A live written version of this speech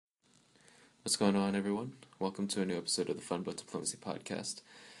What's going on, everyone? Welcome to a new episode of the Fun Boat Diplomacy podcast.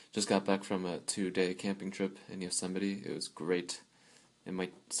 Just got back from a 2-day camping trip in Yosemite. It was great. It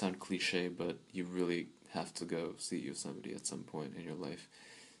might sound cliche, but you really have to go see Yosemite at some point in your life.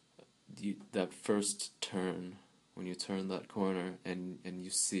 That first turn, when you turn that corner and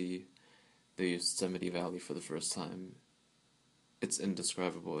you see the Yosemite Valley for the first time, it's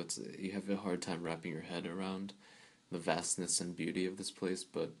indescribable. You have a hard time wrapping your head around the vastness and beauty of this place,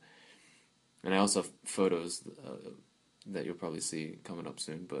 and I also have photos that you'll probably see coming up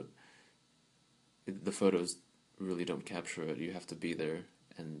soon, but the photos really don't capture it. You have to be there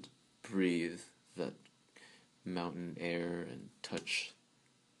and breathe that mountain air and touch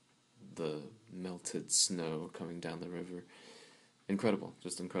the melted snow coming down the river. Incredible,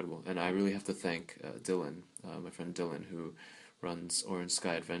 just incredible. And I really have to thank Dylan, my friend Dylan, who runs Orange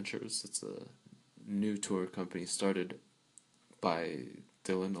Sky Adventures. It's a new tour company started by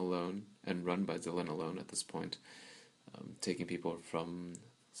Dylan alone and run by Dylan alone at this point, taking people from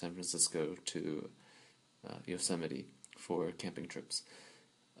San Francisco to Yosemite for camping trips.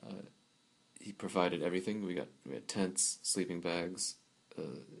 He provided everything. We had tents, sleeping bags,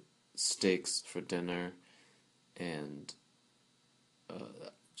 steaks for dinner, and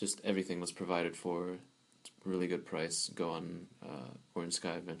just everything was provided for. Really good price. Go on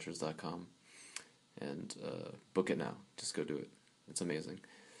orangeskyadventures.com and book it now. Just go do it. It's amazing.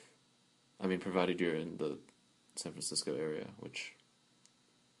 I mean, provided you're in the San Francisco area, which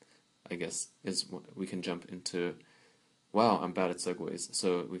I guess we can jump into. Wow, I'm bad at segues,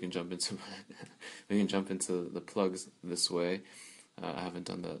 so we can jump into the plugs this way. I haven't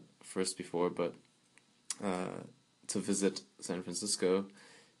done that first before, but to visit San Francisco,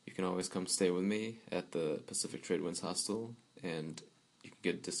 you can always come stay with me at the Pacific Trade Winds Hostel, and you can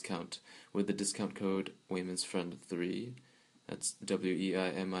get a discount with the discount code WaymansFriend3. That's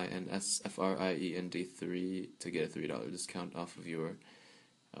WEIMINSFRIEND3 to get a $3 discount off of your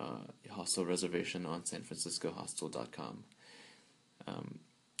hostel reservation on sanfranciscohostel.com.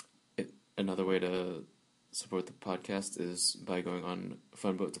 Another way to support the podcast is by going on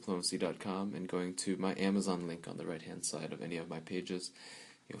funboatdiplomacy.com and going to my Amazon link on the right-hand side of any of my pages.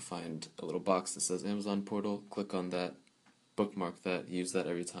 You'll find a little box that says Amazon portal. Click on that, bookmark that, use that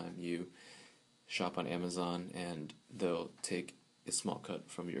every time you shop on Amazon, and they'll take a small cut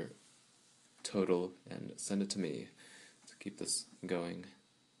from your total and send it to me to keep this going.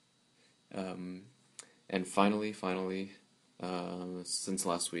 And finally, since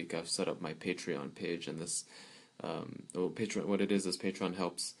last week, I've set up my Patreon page, and this, Patreon. What it is Patreon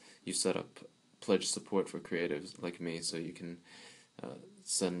helps you set up pledge support for creatives like me, so you can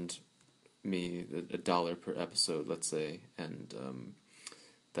send me $1 per episode, let's say, and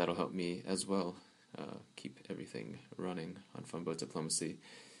that'll help me as well keep everything running on Funboat Diplomacy.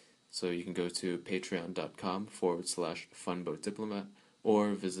 So you can go to patreon.com/funboatdiplomat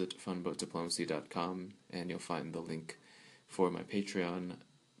or visit funboatdiplomacy.com, and you'll find the link for my Patreon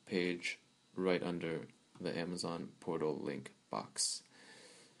page right under the Amazon portal link box.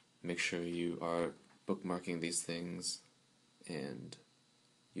 Make sure you are bookmarking these things and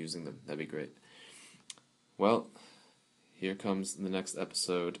using them. That'd be great. Well, here comes the next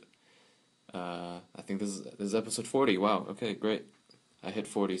episode. I think this is episode 40. Wow, okay, great. I hit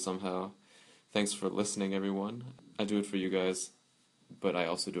 40 somehow. Thanks for listening, everyone. I do it for you guys, but I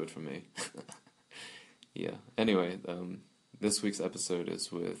also do it for me. Yeah. Anyway, this week's episode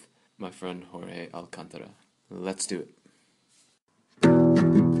is with my friend Jorge Alcantara. Let's do it.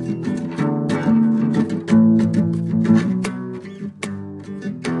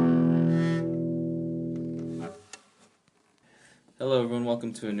 Hello everyone,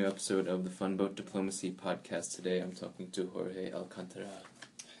 welcome to a new episode of the Funboat Diplomacy podcast. Today I'm talking to Jorge Alcantara.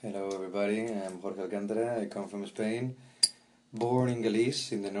 Hello everybody, I'm Jorge Alcantara. I come from Spain, born in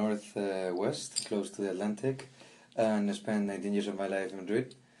Galicia in the northwest, close to the Atlantic, and spent 19 years of my life in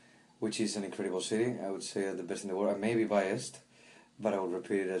Madrid, which is an incredible city. I would say the best in the world. I may be biased, but I will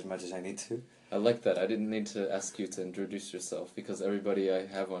repeat it as much as I need to. I like that. I didn't need to ask you to introduce yourself, because everybody I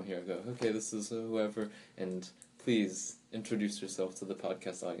have on here go, okay, this is whoever, and please introduce yourself to the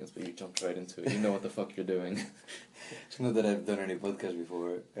podcast audience, but you jumped right into it. You know what the fuck you're doing. It's not that I've done any podcast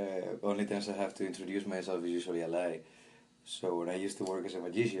before. Only times I have to introduce myself is usually a lie. So when I used to work as a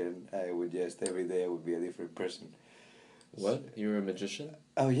magician, I would just, every day I would be a different person. What? You're a magician?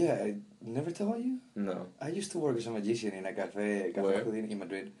 Oh yeah, I never told you? No. I used to work as a magician in a cafe Where? in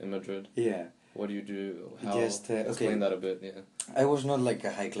Madrid. In Madrid? Yeah. What do you do? How? Just, explain that a bit, yeah. I was not like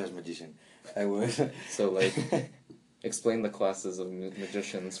a high-class magician. I was... So like... Explain the classes of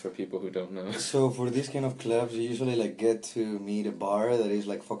magicians for people who don't know. So for these kind of clubs, you usually like get to meet a bar that is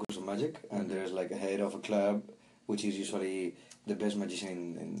like focused on magic, and Mhm. there's like a head of a club, which is usually the best magician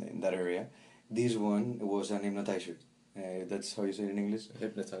in that area. This one was an hypnotizer. That's how you say it in English.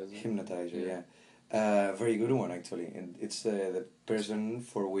 Hypnotizer. Hypnotizer, Yeah. yeah. Very good one actually, and it's the person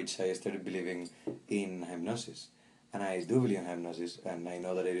for which I started believing in hypnosis, and I do believe in hypnosis, and I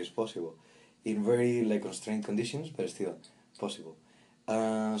know that it is possible, in very like constrained conditions, but still possible.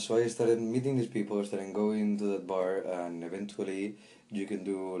 So I started meeting these people, started going to that bar, and eventually you can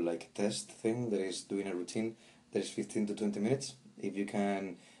do like a test thing that is doing a routine that is 15 to 20 minutes. If you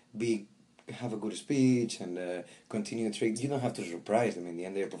can be have a good speech and continue a trick, you don't have to surprise them. In the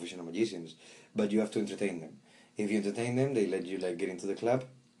end, they are professional magicians, but you have to entertain them. If you entertain them, they let you like get into the club.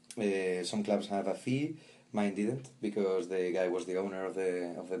 Some clubs have a fee. Mine didn't because the guy was the owner of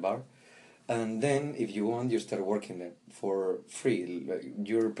the bar. And then, if you want, you start working there for free. Like,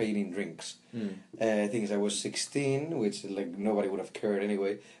 you're paying in drinks. Mm. I think I was 16, which like nobody would have cared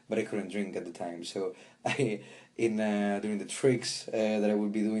anyway, but I couldn't drink at the time. So I, in doing the tricks that I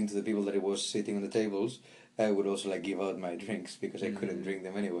would be doing to the people that I was sitting on the tables, I would also like give out my drinks because I couldn't drink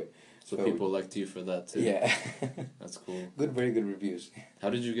them anyway. So people liked you for that too. Yeah. That's cool. Very good reviews. How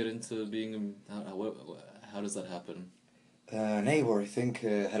did you get into being? How does that happen? A neighbor, I think,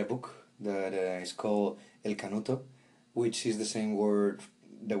 had a book that is called El Canuto, which is the same word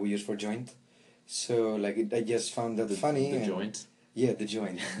that we use for joint. So, like, I just found that funny. The joint? Yeah, the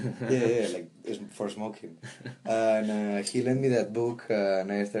joint. yeah, like, it's for smoking. And he lent me that book,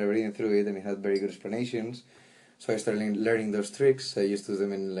 and I started reading through it, and it had very good explanations. So I started learning those tricks. I used to do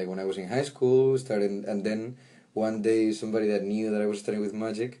them in, like, when I was in high school, and then one day somebody that knew that I was starting with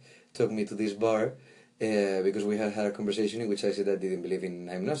magic took me to this bar, because we had a conversation in which I said I didn't believe in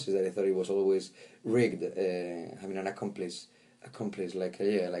hypnosis, that I thought it was always rigged, having an accomplice, like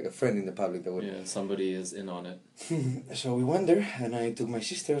a friend in the public that would. Yeah, somebody is in on it. So we went there, and I took my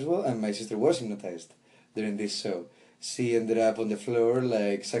sister as well, and my sister was hypnotized during this show. She ended up on the floor,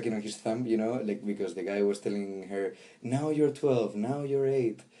 like sucking on his thumb, like because the guy was telling her, "Now you're 12, now you're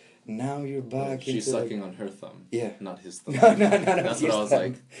 8, now you're back." She's into sucking on her thumb. Yeah. Not his thumb. No, That's what I was thumb.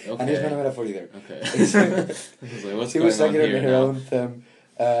 like. Okay. And it's not a metaphor either. Okay. I was like, what's She going was sucking on on here her now? own thumb,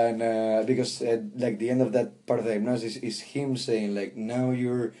 and because like the end of that part of the hypnosis is him saying like, "Now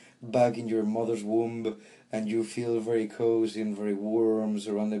you're back in your mother's womb, and you feel very cozy and very warm,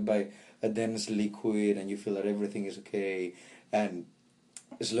 surrounded by a dense liquid, and you feel that everything is okay." And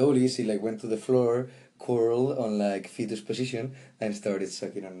slowly she like went to the floor, curled on like fetus position, and started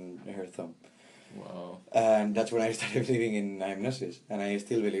sucking on her thumb. Wow. And that's when I started believing in hypnosis, and I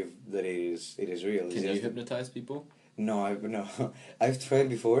still believe that it is real. Can you hypnotize people? No, I've tried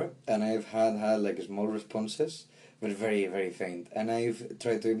before, and I've had like small responses, but very very faint. And I've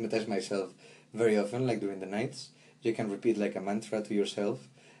tried to hypnotize myself very often, like during the nights. You can repeat like a mantra to yourself,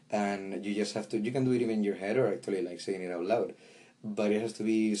 and you just have to. You can do it even in your head, or actually like saying it out loud. But it has to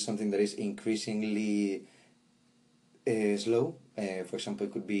be something that is increasingly slow. For example,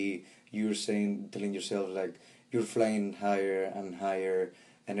 it could be you're telling yourself like you're flying higher and higher,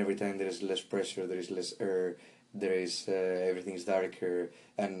 and every time there is less pressure, there is less air, there is everything is darker,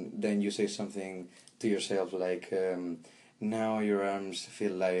 and then you say something to yourself like, now your arms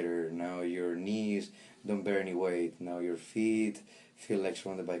feel lighter, now your knees don't bear any weight, now your feet feel like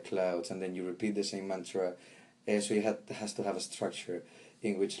surrounded by clouds, and then you repeat the same mantra. So it has to have a structure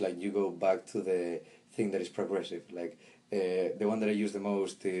in which like you go back to the thing that is progressive. Like the one that I use the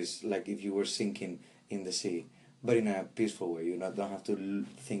most is like if you were sinking in the sea, but in a peaceful way. You don't have to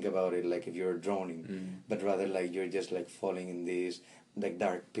think about it like if you're drowning, but rather like you're just like falling in this like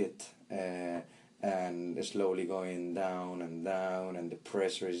dark pit, and slowly going down and down, and the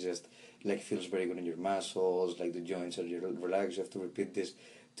pressure is just like feels very good in your muscles, like the joints are relaxed. You have to repeat this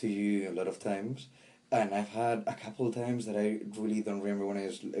to you a lot of times. And I've had a couple of times that I really don't remember when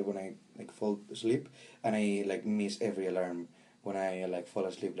I like fall asleep, and I like miss every alarm when I like fall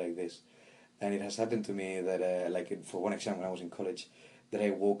asleep like this. And it has happened to me that like for one exam when I was in college, that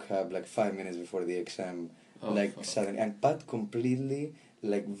I woke up like 5 minutes before the exam, like fuck. suddenly, and but completely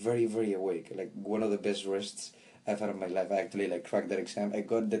like very very awake, like one of the best rests I've had in my life. I actually like cracked that exam. I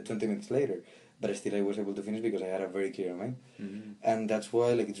got that 20 minutes later, but still I was able to finish because I had a very clear mind. And that's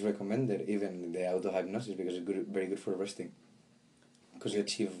why like it's recommended even in the auto hypnosis, because it's very good for resting, because you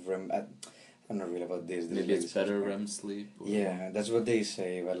achieve REM. I'm not really about this. Maybe it's better REM sleep. Yeah, that's what they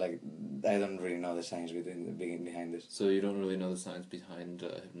say, but like I don't really know the science behind this. So you don't really know the science behind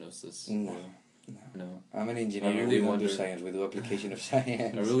hypnosis? No. I'm an engineer. I really we don't wonder. do science. We do application of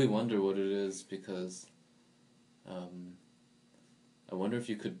science. I really wonder what it is, because I wonder if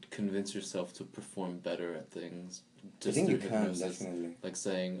you could convince yourself to perform better at things I just think you through can, hypnosis. definitely. Like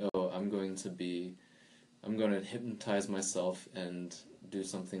saying, "Oh, I'm going to hypnotize myself and do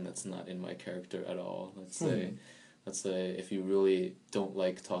something that's not in my character at all." Let's say if you really don't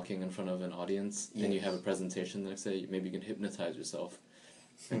like talking in front of an audience and you have a Yes. presentation the next day, maybe you can hypnotize yourself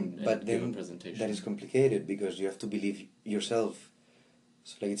and But give a then presentation. that is complicated because you have to believe yourself.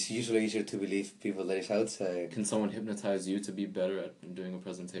 So like it's usually easier to believe people that is outside. Can someone hypnotize you to be better at doing a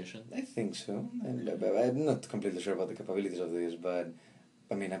presentation? I think so. But I'm not completely sure about the capabilities of this, but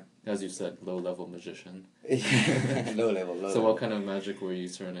I mean, As you said, low-level magician. low level. So what kind of magic were you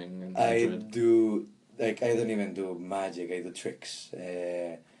turning in I Madrid? do like I don't even do magic. I do tricks.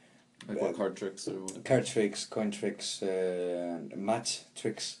 Like what card tricks or what? Card tricks, coin tricks, match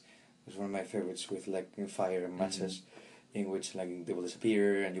tricks was one of my favorites with like fire and matches, in which like they will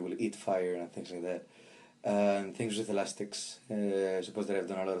disappear and you will eat fire and things like that. And things with elastics. I suppose that I've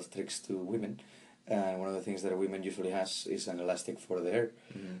done a lot of tricks to women. And one of the things that a woman usually has is an elastic for the hair.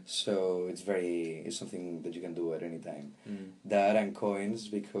 So it's something that you can do at any time. That and coins,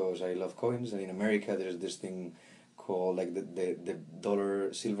 because I love coins. And in America, there's this thing called like the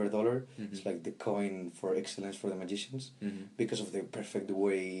dollar, silver dollar. It's like the coin for excellence for the magicians because of the perfect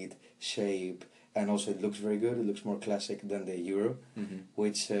weight, shape, and also it looks very good. It looks more classic than the euro,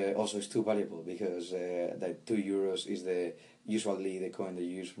 which also is too valuable because that €2 is usually the coin that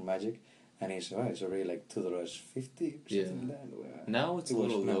you use for magic, and it's already like $2.50 or something like that. Well, Now it's a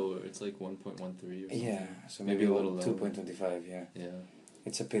little now. lower. It's like 1.13 or something. Yeah, so Maybe maybe a little lower. 2.25. Yeah, Yeah.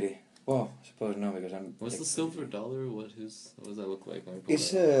 it's a pity. Well, I suppose no, because I'm. What's like, the silver dollar? What does that look like? Let me pull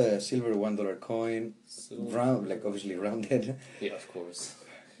It's that up. a silver $1 coin, Silver. round, like obviously rounded. Yeah, of course.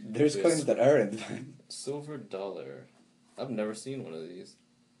 There's Yes. coins that aren't. Silver dollar. I've never seen one of these.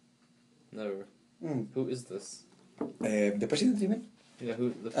 Never. Who is this? The president, you mean? Yeah,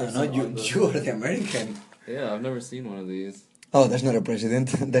 who? The I don't person know. on the... You are the American. Yeah, I've never seen one of these. Oh, that's not a president.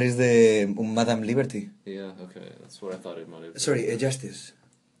 That is the Madame Liberty. Yeah, okay, that's what I thought it might have been. Sorry, Justice.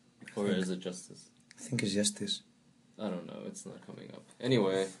 Or is it Justice? I think it's Justice. I don't know, it's not coming up.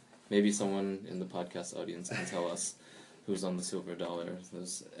 Anyway, maybe someone in the podcast audience can tell us who's on the silver dollar.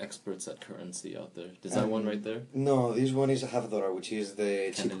 There's experts at currency out there. Is that one right there? No, this one is a $50, which is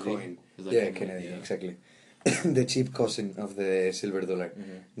the cheap Kennedy? coin. Is that Yeah, Kennedy? Kennedy, Yeah. exactly. The cheap cousin of the silver dollar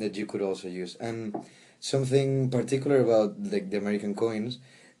that you could also use. And something particular about like the American coins,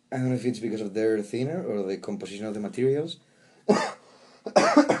 I don't know if it's because of their thinner or the composition of the materials,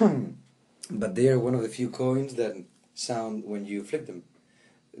 but they are one of the few coins that sound when you flip them.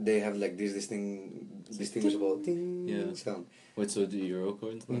 They have like this distinguishable ding Yeah. sound. Wait, so do euro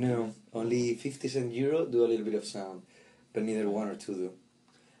coins? not do No, that? only 50-cent euro do a little bit of sound, but neither one or two do.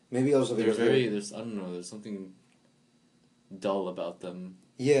 Maybe also They're because I don't know, there's something dull about them.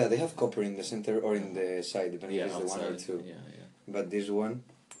 yeah, they have copper in the center or in the side, depending Yeah, if it's the one or outside. two. Yeah. But this one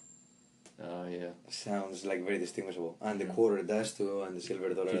Yeah. sounds like very distinguishable, and the Mhm. quarter does too, and the silver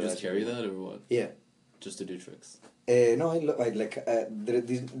dollar. Do you just does carry too. that or what? Yeah. Just to do tricks? No, I like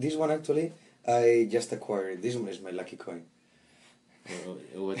this one actually. I just acquired. This one is my lucky coin.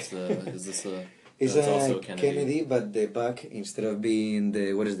 What's the... Is this a... It's That's a also a Kennedy. but the back, instead of being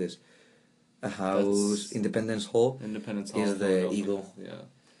the what is this? A house, That's- Independence Hall, Independence Hall. is the Philadelphia. eagle. Yeah.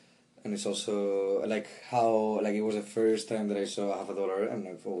 and it's also like how like it was the first time that I saw $50, and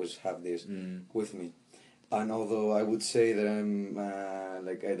I've always had this with me. And although I would say that I'm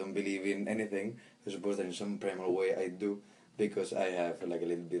like I don't believe in anything, I suppose that in some primal way I do, because I have like a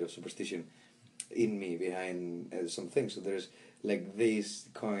little bit of superstition in me behind some things. So there's like this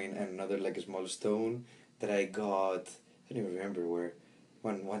coin and another like a small stone that I got. I don't even remember where.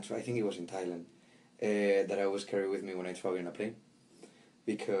 Once I think it was in Thailand. That I always carry with me when I travel in a plane,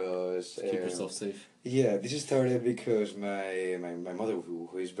 because Keep yourself safe. yeah, this started because my mother, who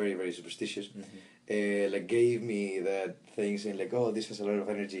is very very superstitious, like gave me that thing saying like, oh, this has a lot of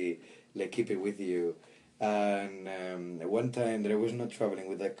energy, like keep it with you. And one time that I was not traveling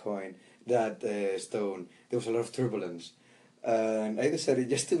with that coin, that stone, there was a lot of turbulence, and I decided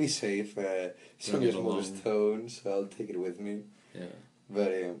just to be safe, it's Bring only a it small along. stone, so I'll take it with me. Yeah.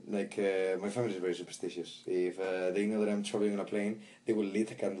 But my family is very superstitious. If they know that I'm traveling on a plane, they will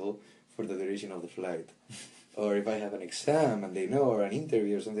lit a candle for the duration of the flight. Or if I have an exam and they know, or an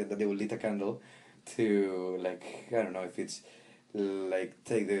interview or something, that they will lit a candle to, like, I don't know if it's like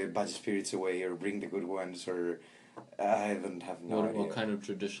take the bad spirits away or bring the good ones, or I don't have no idea. What kind of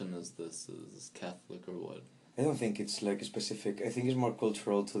tradition is this? Is this Catholic or what? I don't think it's like a specific. I think it's more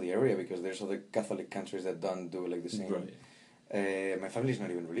cultural to the area, because there's other Catholic countries that don't do like the same. Right. My family is not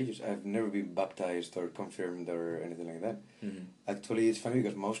even religious. I've never been baptized or confirmed or anything like that. Mm-hmm. Actually, it's funny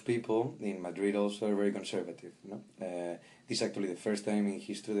because most people in Madrid also are very conservative. No, this is actually the first time in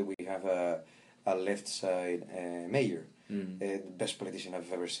history that we have a left side mayor, Mm-hmm. the best politician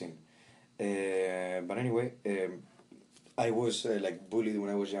I've ever seen. But anyway, I was like bullied when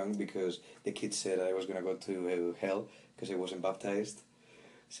I was young because the kids said I was gonna go to hell because I wasn't baptized.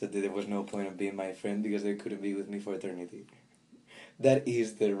 So there was no point of being my friend because they couldn't be with me for eternity. That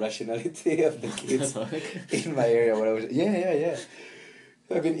is the rationality of the kids in my area when I was. Yeah.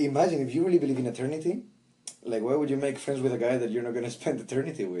 I mean, imagine if you really believe in eternity, like why would you make friends with a guy that you're not gonna spend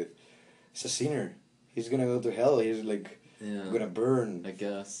eternity with? He's a sinner. He's gonna go to hell. He's like gonna burn. I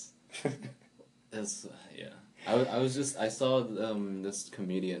guess. That's yeah. I saw this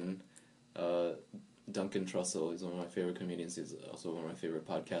comedian, Duncan Trussell. He's one of my favorite comedians. He's also one of my favorite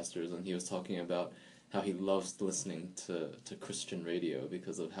podcasters, and he was talking about how he loves listening to Christian radio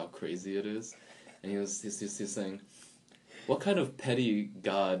because of how crazy it is, and he's saying, what kind of petty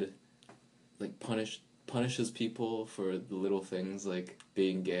God, like punishes people for the little things like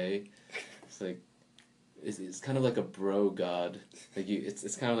being gay? It's like. It's kind of like a bro god. Like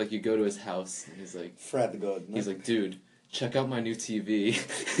it's kind of like you go to his house and he's like frat god. No? He's like, dude, check out my new TV,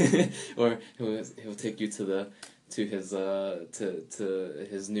 or he'll take you to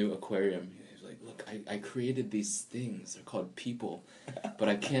his new aquarium. He's like, look, I created these things. They're called people, but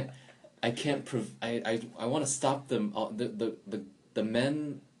I want to stop them. The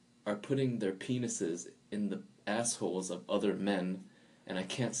men are putting their penises in the assholes of other men. And I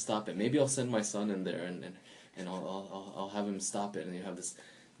can't stop it. Maybe I'll send my son in there and I'll have him stop it. And you have this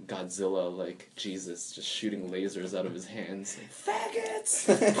Godzilla like Jesus just shooting lasers out of his hands. Like, faggots!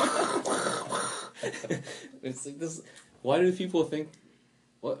 It's like this. Why do people think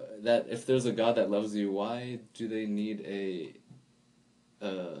that if there's a God that loves you, why do they need a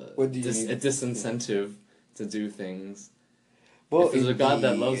disincentive to do things? Well, if there's a God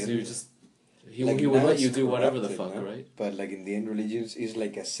that loves you, just He would let you do whatever the fuck, no? Right? But like in the end, religion is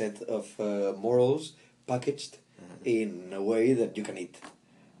like a set of morals packaged in a way that you can eat.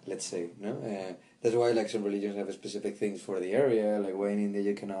 Let's say, no. That's why like some religions have specific things for the area. Like why in India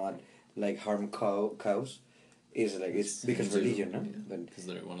you cannot like harm cows. Is like it's because Hindu, religion, no? Because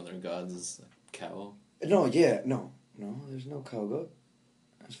one of their gods is a cow. No, there's no cow god.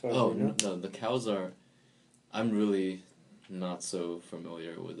 As far as I know. No, the cows are. I'm really not so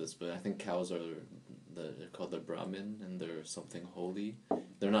familiar with this, but I think cows are they're called the Brahmin, and they're something holy.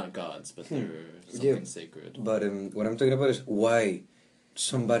 They're not gods, but they're something sacred. But what I'm talking about is why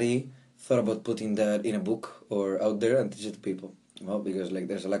somebody thought about putting that in a book or out there and teach it to people. Well, because like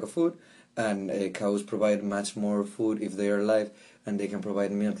there's a lack of food, and cows provide much more food if they are alive, and they can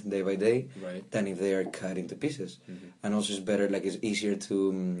provide milk day by day than if they are cut into pieces. Mm-hmm. And also it's better, like it's easier to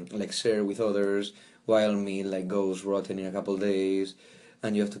like share with others. Wild meat like goes rotten in a couple of days,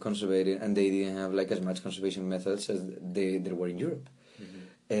 and you have to conserve it, and they didn't have like as much conservation methods as there were in Europe. Mm-hmm.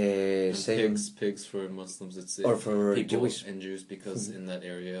 Pigs for Muslims, or for people Jewish and Jews, because in that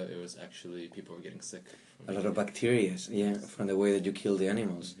area it was actually people were getting sick. A lot of bacteria, from the way that you kill the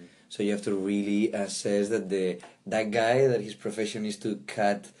animals. Mm-hmm. So you have to really assess that that guy that his profession is to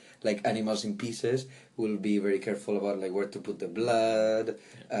cut like animals in pieces will be very careful about like where to put the blood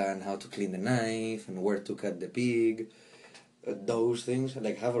and how to clean the knife and where to cut the pig. Those things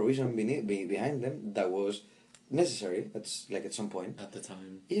like have a reason behind them that was necessary. That's like at some point at the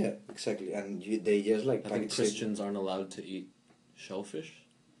time. Yeah, exactly. And they just like. I think Christians aren't allowed to eat shellfish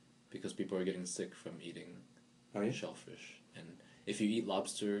because people are getting sick from eating shellfish. And if you eat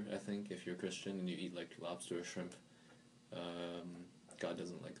lobster, I think if you're Christian and you eat like lobster or shrimp, God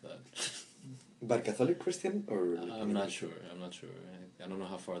doesn't like that. But Catholic Christian or? I'm not sure. I don't know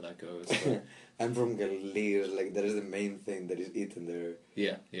how far that goes. But I'm from Galilee. Like that is the main thing that is eaten there.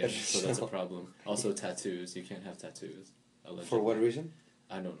 Yeah. So that's a problem. Also, tattoos. You can't have tattoos. Allegedly. For what reason?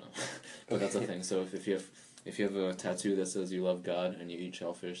 I don't know, but that's the thing. So if you have a tattoo that says you love God and you eat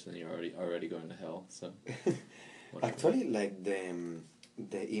shellfish, then you're already going to hell. So. Actually, like the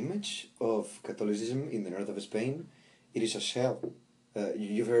image of Catholicism in the north of Spain, it is a shell.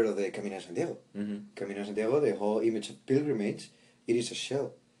 You've heard of the Camino de Santiago. Mm-hmm. Camino de Santiago, the whole image of pilgrimage, it is a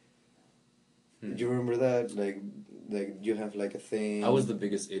shell. Do you remember that? Like you have like a thing. I was the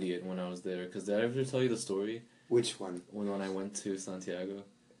biggest idiot when I was there. Because did I ever tell you the story? Which one? When I went to Santiago.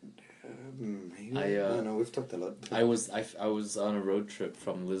 Maybe. I don't know. We've talked a lot. I was on a road trip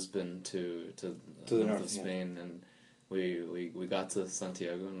from Lisbon to the north of Spain, and we got to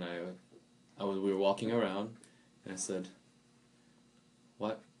Santiago, and we were walking around, and I said,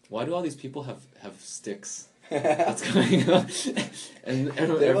 Why do all these people have sticks? What's going on? And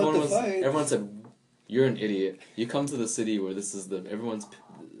They're about to fight. everyone said, "You're an idiot. You come to the city where this is the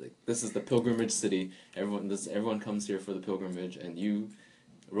pilgrimage city. Everyone comes here for the pilgrimage, and you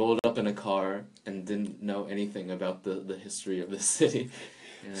rolled up in a car and didn't know anything about the history of the city."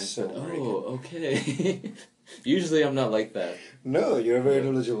 And I So said, American. "Oh, okay." Usually I'm not like that. No, you're a very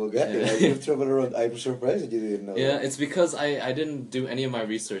knowledgeable guy. Yeah. Like, you've traveled around. I'm surprised that you didn't know Yeah, that. it's because I didn't do any of my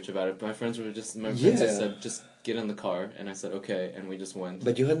research about it. My friends just said, just get in the car, and I said okay, and we just went.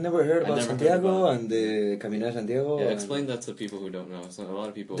 But you had never heard I about never heard Santiago about it. and the Camino de Santiago? Yeah, and- explain that to people who don't know. So a lot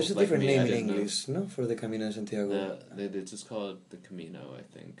of people There's a like different me, I name in didn't know. English, no? For the Camino de Santiago. They just call it the Camino, I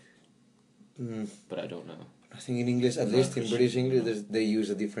think, Mm, but I don't know. I think in English, at No, least in for British sure, English, no. they use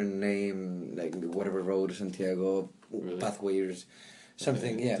a different name, like whatever road Santiago, Really? pathways,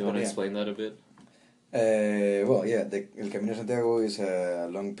 something. Okay. Yeah. Do you want to but explain that a bit? Well, yeah, the El Camino de Santiago is a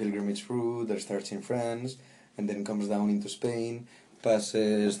long pilgrimage route that starts in France and then comes down into Spain,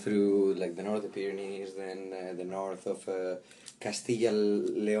 passes through like the north of the Pyrenees, then the north of Castilla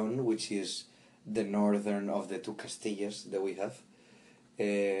León, which is the northern of the two Castillas that we have.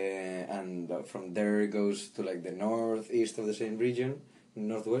 And from there it goes to like the northeast of the same region,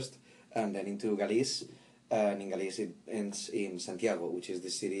 northwest, and then into Galicia. And in Galicia it ends in Santiago, which is the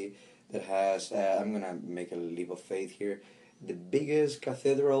city that has, I'm gonna make a leap of faith here, the biggest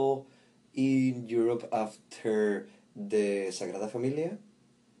cathedral in Europe after the Sagrada Familia.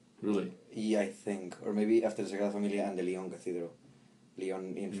 Really? Yeah, I think, or maybe after the Sagrada Familia and the Lyon Cathedral.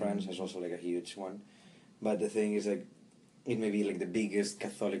 Lyon in France is also like a huge one. But the thing is, like, it may be like the biggest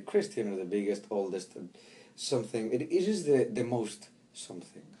Catholic Christian or the biggest, oldest something. It is the most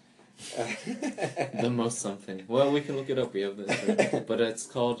something. The most something. Well, we can look it up. We have this, but it's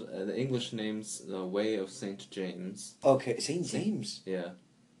called the English name's the Way of Saint James. Okay, Saint James. Yeah,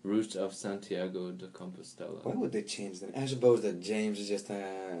 Route of Santiago de Compostela. Why would they change that? I suppose that James is just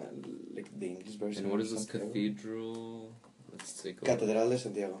like the English version. And what of is this Santiago. cathedral? Let's take a look. Catedral de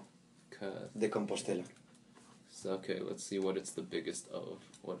Santiago Ca- de Compostela. So, okay, let's see what it's the biggest of.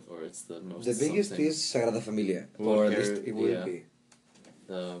 Or it's the most. The biggest something. is Sagrada Familia, Well, or at here- least it will yeah. be.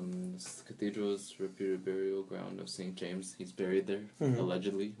 This cathedral is reputed burial ground of Saint James. He's buried there, Mhm.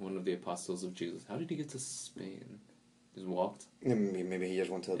 allegedly, one of the apostles of Jesus. How did he get to Spain? Just walked. Maybe he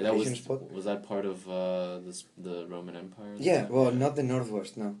just went to a That vacation spot. was that part of the Roman Empire? Yeah, well, not the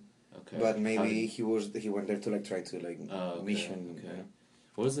northwest, no. Okay. But How maybe did- he went there to like try to like okay, mission. okay.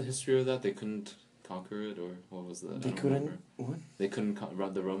 What was the history of that? They couldn't conquer it, or what was that? I They don't couldn't. remember. What? They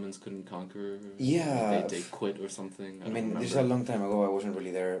couldn't. The Romans couldn't conquer. Yeah. They quit or something. I don't mean, this is a remember. long time ago. I wasn't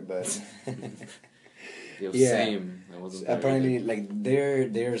really there, but Yeah, Yeah. same. I wasn't there apparently, either. like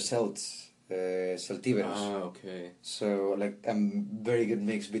they're Celts, Celtíberos. Ah, okay. So like a very good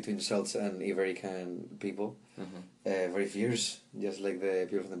mix between Celts and Iberican people. Uh-huh. Very fierce, just like the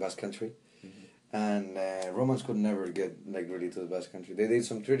people from the Basque Country. Mhm. And Romans could never get like really to the Basque Country. They did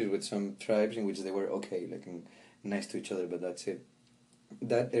some treaties with some tribes in which they were okay, like nice to each other, but that's it.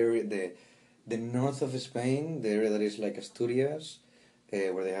 That area, the north of Spain, the area that is like Asturias,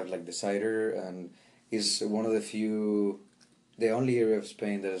 where they have like the cider, and is one of the only area of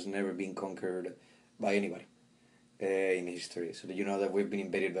Spain that has never been conquered by anybody in history. So that you know that we've been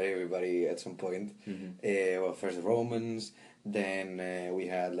invaded by everybody at some point. Mhm. Well, first the Romans, then we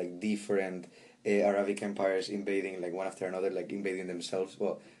had like different Arabic empires invading like one after another, like invading themselves.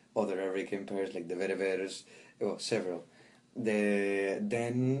 Well, other Arabic empires like the Berbers, well, several.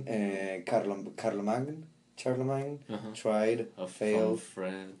 Then Charlemagne Uh-huh. tried, From failed.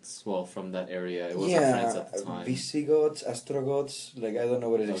 France. Well, from that area. It wasn't Yeah, France at the time. Visigoths, Ostrogoths, like I don't know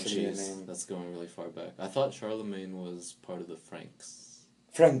what is Oh, actually the jeez. name. That's going really far back. I thought Charlemagne was part of the Franks.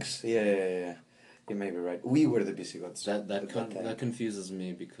 Franks, yeah. You may be right. We were the Visigoths. That at time. that confuses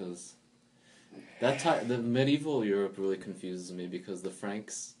me because that time the medieval Europe really confuses me because the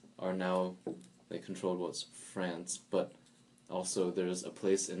Franks are now they controlled what's France, but also there's a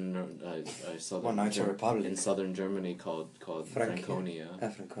place in southern Well, now it's a republic. in southern Germany called Franconia.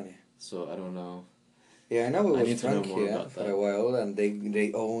 Franconia. So I don't know. Yeah, I know I it need was to know more Francia about for that. a while, and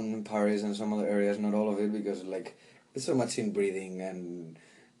they own Paris and some other areas, not all of it, because like there's so much inbreeding and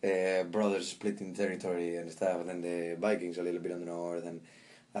brothers splitting territory and stuff. And then the Vikings a little bit on the north, and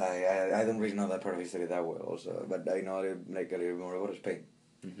I don't really know that part of history that well, also, but I know like a little more about Spain.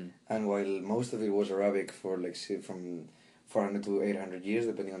 Hmm. And while most of it was Arabic for like from 400 to 800 years,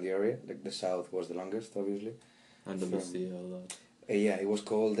 depending on the area, like the south was the longest, obviously. Andalusia a lot. Yeah, it was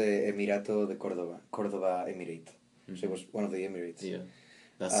called the Emirato de Cordoba Emirate. So it was one of the Emirates. Yeah,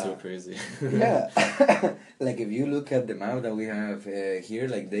 that's so crazy. Yeah, like if you look at the map that we have here,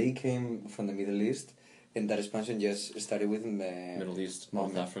 like they came from the Middle East and that expansion just started within the Middle East,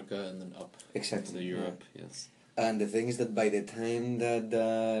 North Africa, and then up exactly to Europe. Yes. And the thing is that by the time that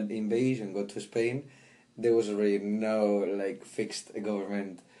the invasion got to Spain, there was already no like fixed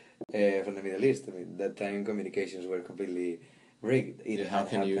government from the Middle East. I mean, that time communications were completely rigged. How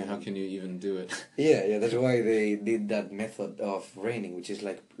can you even do it? Yeah, that's why they did that method of reigning, which is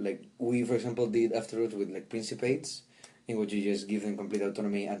like we, for example, did afterwards with like principates, in which you just give them complete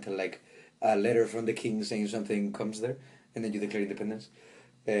autonomy until like a letter from the king saying something comes there, and then you declare independence.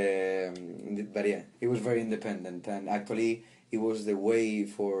 But yeah, it was very independent, and actually it was the way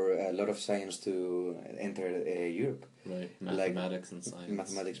for a lot of science to enter Europe. Right, mathematics and science.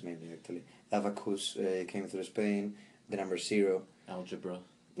 Mathematics mainly, actually. Abacus came through Spain, the number 0. Algebra.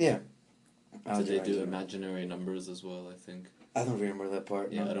 Yeah. Did they do imaginary numbers as well, I think? I don't remember that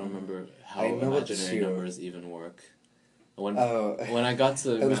part. Yeah, no. I don't remember how imaginary numbers even work. When I got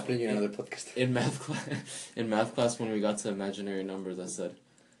to I was playing another podcast. In math class, when we got to imaginary numbers, I said,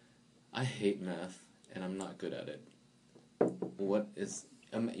 I hate math and I'm not good at it. What is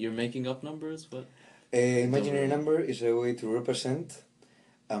you're making up numbers? What? Imaginary number is a way to represent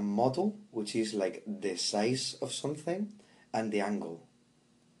a model, which is like the size of something and the angle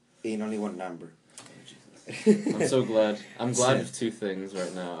in only one number. I'm so glad. I'm glad of two things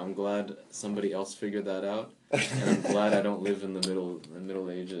right now. I'm glad somebody else figured that out, and I'm glad I don't live in the Middle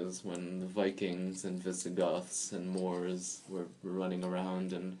Ages when the Vikings and Visigoths and Moors were running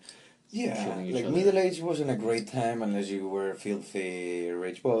around and killing each other. Middle Age wasn't a great time unless you were filthy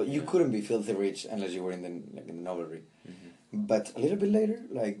rich. Well, you couldn't be filthy rich unless you were in the novelry. Mm-hmm. But a little bit later,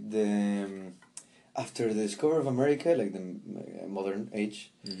 after the discovery of America, like the modern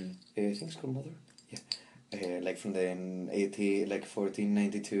age, mm-hmm. I think it's called modern. Yeah. Like from the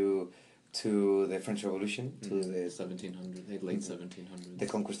 1492 to the French Revolution, to the 1700s, late 1700s. The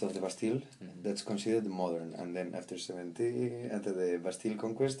conquest of the Bastille, that's considered modern, and then after the Bastille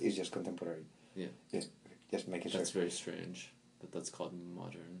conquest, is just contemporary. Yeah. Yeah, just make it. That's very strange that that's called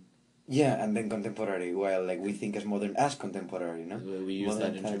modern. Yeah, and then contemporary, while we think as modern as contemporary, no? We use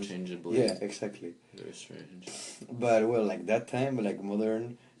modern that interchangeably. Yeah, exactly. Very strange. But that time,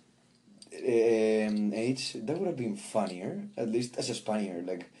 modern age, that would have been funnier, at least as a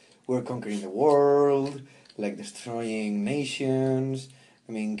Spaniard. We're conquering the world, destroying nations,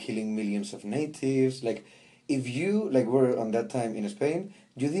 killing millions of natives. If you, were on that time in Spain,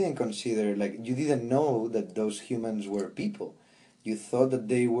 you didn't consider, you didn't know that those humans were people. You thought that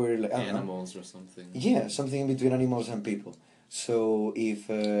they were, animals or something. Yeah, something in between animals and people. So if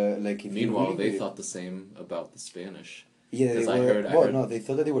Meanwhile, they thought the same about the Spanish. Yeah, they were. No, they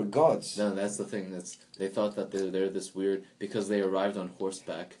thought that they were gods. No, that's the thing. They thought that they're this weird because they arrived on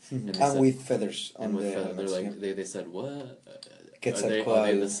horseback and with feathers on the helmets. They said what? Are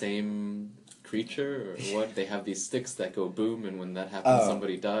they the same creature or what? They have these sticks that go boom, and when that happens,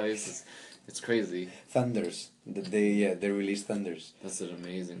 somebody dies. It's crazy. Thunders. They release thunders. That's an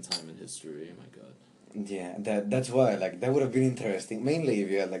amazing time in history. Oh my god. Yeah, that's why that would have been interesting. Mainly if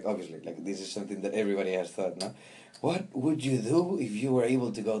you had obviously this is something that everybody has thought, no? What would you do if you were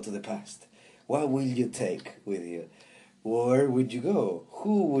able to go to the past? What will you take with you? Where would you go?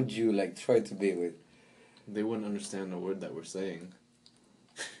 Who would you try to be with? They wouldn't understand the word that we're saying.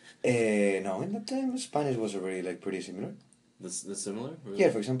 No, in that time Spanish was already pretty similar. The similar? Really? Yeah,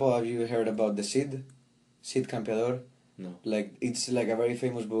 for example, have you heard about the Cid Campeador? No. It's a very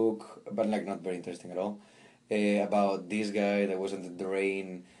famous book, but not very interesting at all. About this guy that was under the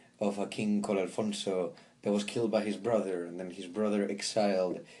reign of a king called Alfonso that was killed by his brother, and then his brother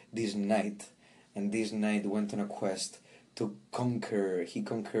exiled this knight, and this knight went on a quest to conquer. He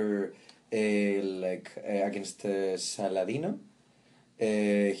conquered against Saladino.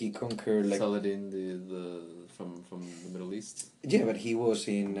 He conquered Saladin, the from the Middle East. Yeah, but he was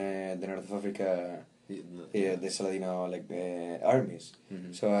in the north of Africa. The Saladino armies.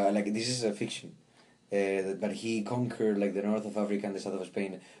 Mm-hmm. So this is a fiction. But he conquered the north of Africa and the south of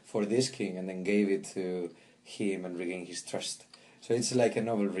Spain for this king, and then gave it to him and regained his trust. So it's a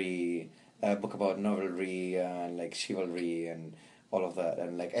novelry, book about novelry and chivalry and all of that.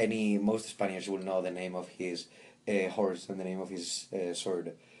 And most Spaniards will know the name of his horse and the name of his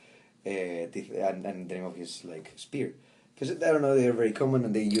sword, and the name of his spear. Because I don't know, they are very common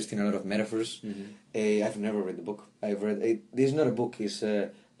and they used in a lot of metaphors. Mm-hmm. I've never read the book. I've read it. This is not a book. It's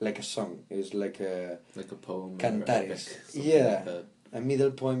like a song. It's like a poem. Cantares. Yeah, like a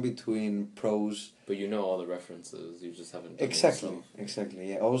middle point between prose. But you know all the references. You just haven't done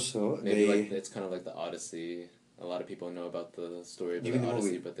exactly. Yeah. Also, maybe it's kind of like the Odyssey. A lot of people know about the story of the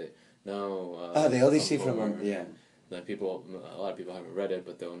Odyssey, but they know. The Odyssey from yeah. that a lot of people haven't read it,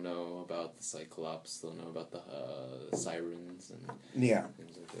 but they'll know about the Cyclops, they'll know about the sirens and Yeah.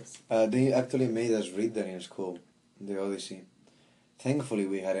 things like this. They actually made us read that in school, the Odyssey. Thankfully,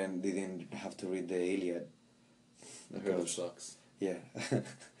 we didn't have to read the Iliad. I heard it sucks. Yeah.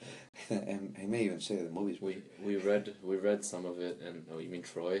 And I may even say the movies. We read some of it, and you mean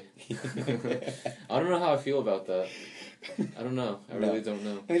Troy? I don't know how I feel about that. I don't know. I really don't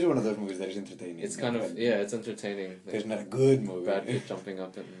know. It's one of those movies that is entertaining. It's kind of it's entertaining. It's not a good movie. Brad Pitt jumping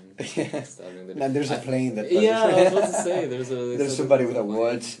up and stabbing the. And there's a plane that. Yeah, I was about to say there's somebody with a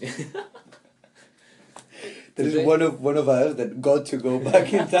watch. There's one of us that got to go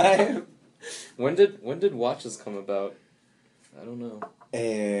back in time. When did watches come about? I don't know.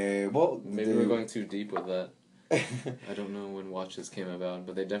 Well, maybe we're going too deep with that. I don't know when watches came about,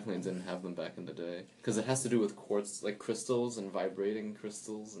 but they definitely didn't have them back in the day. Because it has to do with quartz, like crystals and vibrating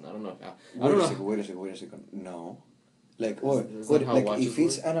crystals, and I don't know. Wait a second. No. Like, if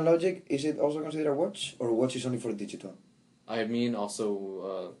it's work? analogic, is it also considered a watch? Or watch is only for digital? I mean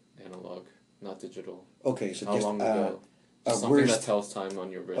also analog, not digital. Okay, so how just long ago? Something that tells time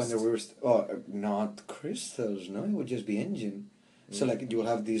on your wrist. On the wrist. Oh, not crystals, no? It would just be engine. So, like, you will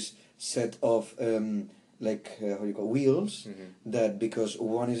have this set of, wheels, that because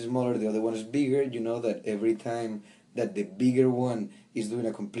one is smaller, the other one is bigger, you know that every time that the bigger one is doing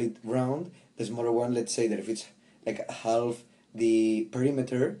a complete round, the smaller one, let's say that if it's like half the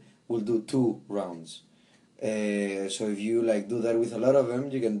perimeter, will do 2 rounds. So if you like do that with a lot of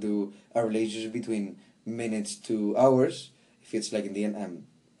them, you can do a relationship between minutes to hours. If it's like in the end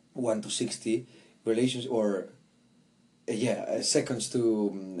 1 to 60 relations, or seconds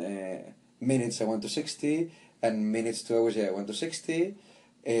to minutes 1 to 60, and minutes to hours 1 to 60.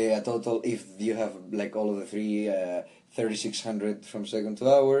 A total, if you have like all of the three 3600 from second to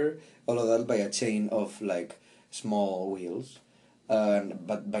hour, all of that by a chain of like small wheels.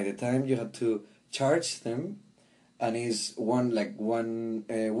 But by the time you had to charge them, and is one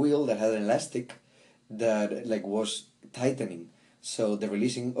wheel that had an elastic that like was tightening, so the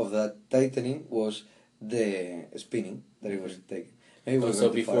releasing of that tightening was the spinning that it was taking. So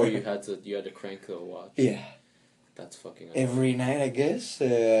before you had to crank the watch. Yeah. That's fucking annoying. Every night, I guess,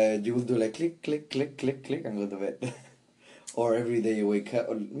 you will do like click, click, click, click, click, and go to bed. Or every day you wake up,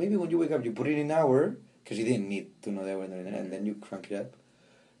 or maybe when you wake up, you put it in hour, because you didn't need to know the hour, and then you crank it up.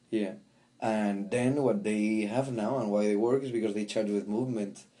 Yeah. And then what they have now and why they work is because they charge with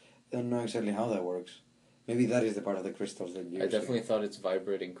movement. I don't know exactly how that works. Maybe that is the part of the crystals that you. I definitely thought it's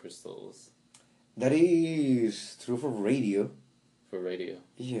vibrating crystals. That is true for radio. For radio.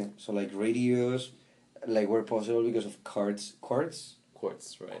 Yeah. So like radios, like were possible because of quartz,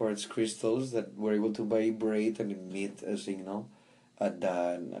 right? Quartz crystals that were able to vibrate and emit a signal at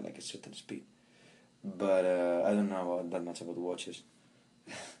like a certain speed. But I don't know that much about watches.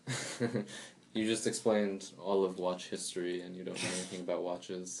 You just explained all of watch history, and you don't know anything about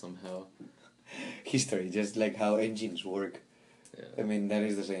watches somehow. History, just like how engines work. Yeah. I mean, that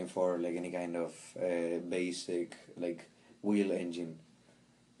is the same for like any kind of basic like wheel engine.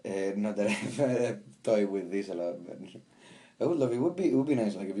 Not that I've toyed with this a lot, but I would love it. It would be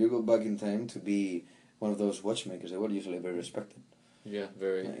nice, like if you go back in time to be one of those watchmakers. They were usually very respected. Yeah,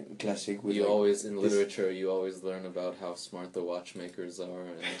 very classic. With always in literature, you always learn about how smart the watchmakers are,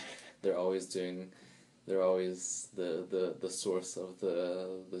 and they're always the source of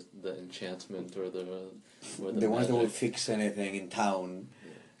the enchantment or the ones that will fix anything in town.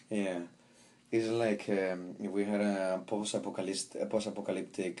 Yeah. It's like if we had a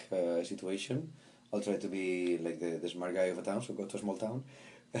post-apocalyptic situation, I'll try to be like the smart guy of a town, so go to a small town,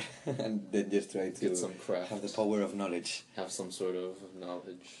 and then just try to get some craft. Have the power of knowledge. Have some sort of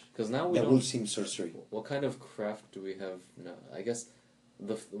knowledge. Because now that will seem sorcery. What kind of craft do we have now? I guess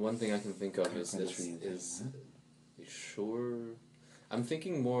the one thing I can think of is sure. I'm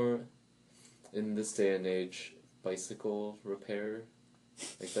thinking more in this day and age, bicycle repair.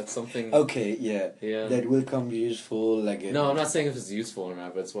 Like that's something. Okay, yeah. That will come useful. Like no, I'm not saying if it's useful or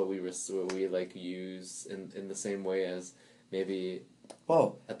not, but it's what we like use in the same way as maybe.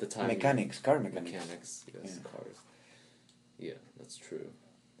 Well, at the time. Car mechanics. Yes, cars. Yeah, that's true.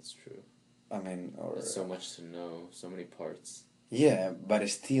 That's true. I mean, there's so much to know, so many parts. Yeah, but it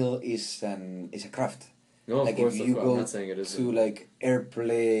still is a craft. No, of like course, if you go I'm not saying it isn't. to like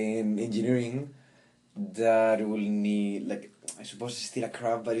airplane engineering, that will need like I suppose it's still a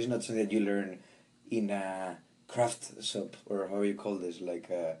craft, but it's not something that you learn in a craft shop or how you call this, like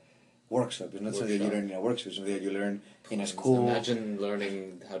a workshop. It's not something that you learn in a workshop. It's something that you learn in a school. Imagine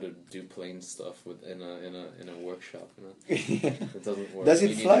learning how to do plane stuff in a workshop. You know? It doesn't work. Does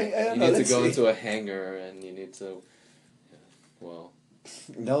it fly? You need to go into a hangar and you need to Well,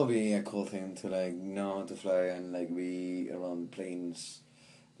 That would be a cool thing to like know how to fly and like be around planes.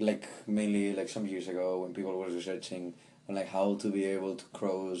 Like mainly like some years ago when people were researching on like how to be able to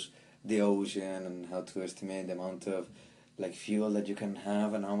cross the ocean and how to estimate the amount of like fuel that you can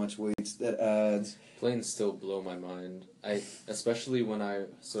have and how much weight that adds. planes still blow my mind. Especially when I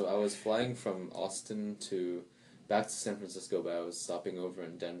was flying from Austin to back to San Francisco, but I was stopping over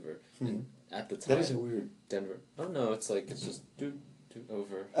in Denver. And at the time, That is a weird. Denver. Oh no, it's like it's just do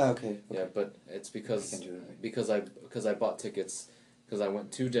over. Okay. Yeah, but it's I because can do that. because I bought tickets because I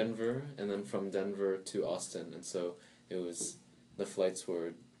went to Denver and then from Denver to Austin, and so it was the flights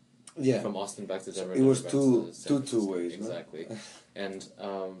were Yeah. from Austin back to Denver. It was Denver back to San two Francisco. ways. Exactly, No? and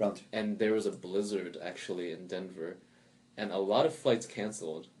Round trip. and there was a blizzard actually in Denver, and a lot of flights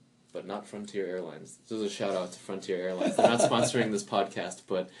canceled, but not Frontier Airlines. This is a shout out to Frontier Airlines. They're not sponsoring this podcast,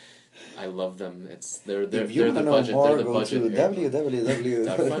 but I love them. They're If you the want to know budget. more, They're the go budget. to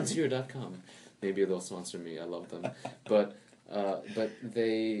www. Frontier.com. Maybe they'll sponsor me. I love them, but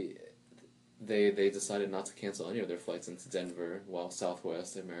they decided not to cancel any of their flights into Denver, while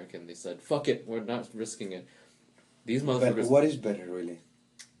Southwest American they said fuck it, we're not risking it. These But motherfuckers. what is better, really?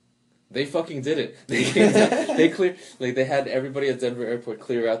 They fucking did it. They came down, they clear like they had everybody at Denver Airport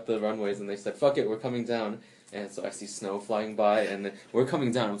clear out the runways, and they said fuck it, we're coming down. And so I see snow flying by, and then we're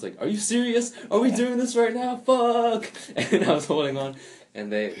coming down. I was like, "Are you serious? Are we doing this right now? Fuck!" And I was holding on, and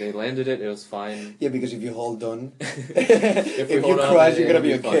they landed it. It was fine. Yeah, because if you hold on, If we if you hold on, crash, you're it'll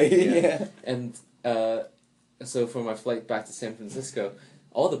gonna be fine, okay. yeah. Yeah. And so for my flight back to San Francisco,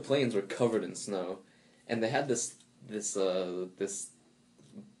 all the planes were covered in snow, and they had this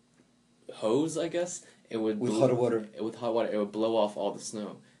hose, I guess. It would With hot water. With hot water, it would blow off all the snow.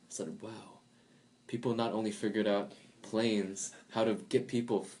 I said, "Wow, people not only figured out planes, how to get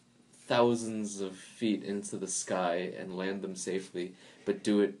people thousands of feet into the sky and land them safely, but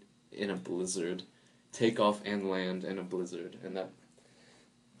do it in a blizzard, take off and land in a blizzard." And that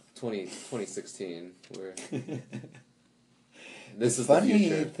 2016, where this The is funny the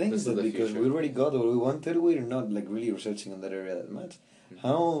future. thing This is is that the because future. we already got what we wanted, we're not like really researching on that area that much.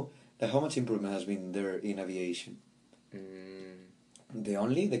 How much improvement has been there in aviation?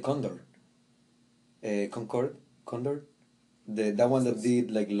 The Condor, Concorde, Condor, that one that did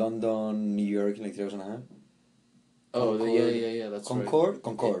like London, New York in like 3 hours and a half. Oh, yeah, that's Concorde, right.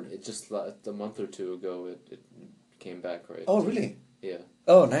 Concorde. It just a month or two ago, it came back, right? Oh, really? Yeah.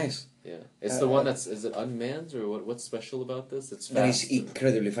 Oh, nice. Yeah, it's the one is it unmanned, or what's special about this? It's fast. That is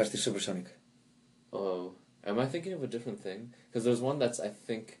incredibly fast. It's supersonic. Oh, am I thinking of a different thing? Because there's one that's, I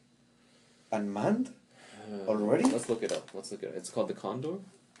think... Unmanned? Already? Let's look it up. It's called the Condor?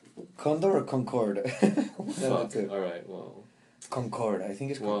 Condor or Concorde? Fuck. Alright, well... Concorde. I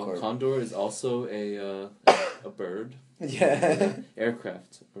think it's Concorde. Well, Condor is also a bird. Yeah.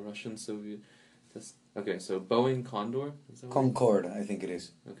 Aircraft. A Russian Soviet... Okay, so Boeing Condor? Is that right? Concorde, I think it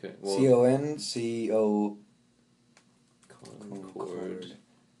is. Okay, well... Concorde. Concorde.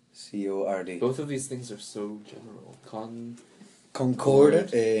 CORD. Both of these things are so general.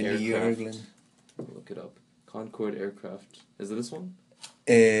 Concorde, New Aircraft. York. Look it up. Concorde aircraft. Is it this one?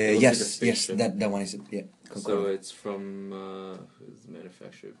 Yes, like a yes, spaceship. that one is it. Yeah. So Concorde. it's from who's the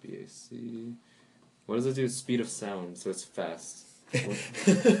manufacturer? BAC. What does it do? Speed of sound. So it's fast.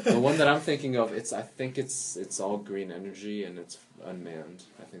 The one that I'm thinking of, I think it's all green energy and it's unmanned.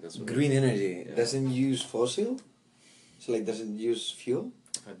 I think that's what Green energy Yeah. doesn't use fossil. So like doesn't use fuel,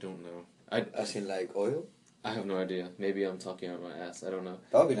 I don't know. as in like oil. I have no idea. Maybe I'm talking out my ass. I don't know.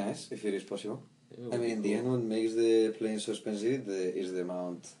 That would be nice if it is possible. It would I be mean, in the cool. end, what makes the plane so expensive is the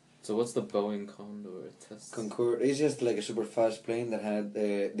amount. So what's the Boeing Condor test? Concorde is just like a super fast plane that had.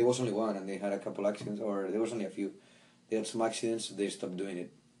 There was only one, and they had a couple accidents, or there was only a few. They had some accidents, so they stopped doing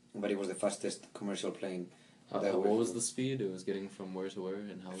it. But it was the fastest commercial plane. What was the speed? It was getting from where to where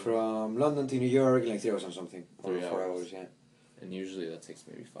and how long? From London to New York in like 3 hours and something. Or 3 4 hours. hours, yeah. And usually that takes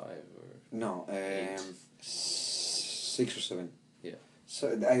maybe 5 or... No, 8. 6 or 7. Yeah. So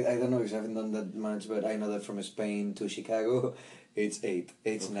I don't know because I haven't done that much, but I know that from Spain to Chicago, it's 8.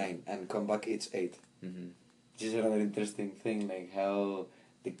 It's Okay. 9, and come back it's 8. Mm-hmm. Which is another interesting thing, like how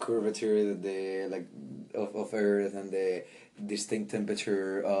the curvature that of Earth and the distinct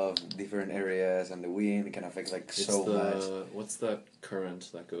temperature of different areas and the wind can affect like so much. What's that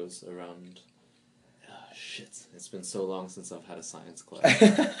current that goes around? Ah, shit. It's been so long since I've had a science class.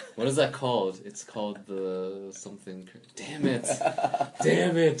 What is that called? It's called the something... Damn it!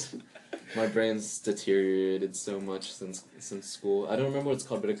 Damn it! My brain's deteriorated so much since school. I don't remember what it's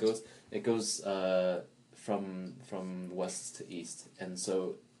called, but it goes from west to east, and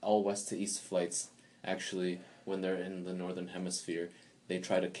so all west to east flights actually when they're in the northern hemisphere, they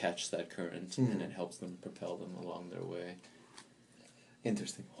try to catch that current, and it helps them propel them along their way.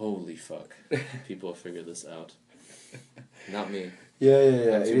 Interesting. Holy fuck. People have figured this out. Not me. Yeah.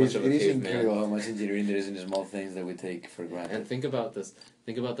 I'm It too much is, of a it is caveman. incredible how much engineering there is in the small things that we take for granted. And think about this.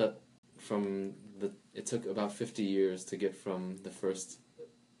 Think about that it took about 50 years to get from the first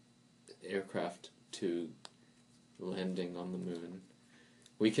aircraft to landing on the moon.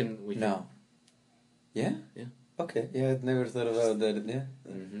 We can No. Yeah? Yeah. Okay, yeah, I'd never thought about that, yeah.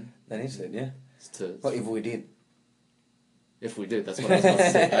 Mm-hmm. That is it, yeah. To, What if we did? If we did, that's what I was about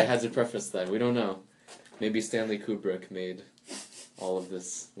to say. I had to preface that. We don't know. Maybe Stanley Kubrick made all of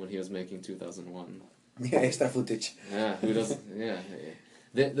this when he was making 2001. Yeah, extra footage. Yeah, who doesn't? Yeah.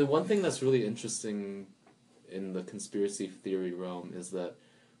 The one thing that's really interesting in the conspiracy theory realm is that,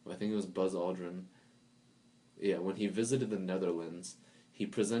 I think it was Buzz Aldrin, when he visited the Netherlands, he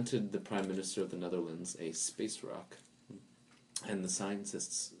presented the Prime Minister of the Netherlands a space rock. And the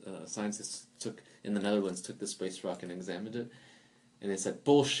scientists in the Netherlands took the space rock and examined it, and they said,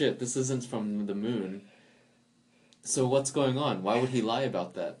 "Bullshit! This isn't from the moon. So what's going on? Why would he lie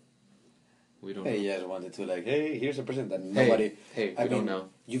about that?" We don't know. He just wanted to hey, here's a present that nobody... We don't know.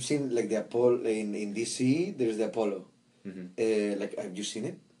 You've seen the Apollo in DC. There's the Apollo. Mm-hmm. Have you seen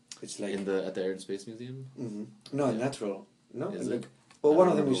it? It's like at the Air and Space Museum. Mm-hmm. No, natural. No, is it? Well, one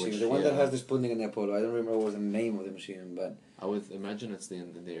of the museums, museums, the one that has the Sputnik and the Apollo. I don't remember what was the name of the museum, but I would imagine it's the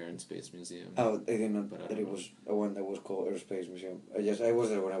Air and Space Museum. Oh, I didn't know But that it was a one that was called Aerospace Museum. I was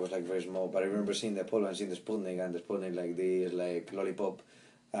there when I was very small, but I remember seeing the Apollo and seeing the Sputnik, and the Sputnik this lollipop,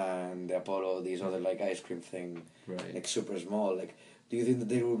 and the Apollo this other ice cream thing, right? Super small. Do you think that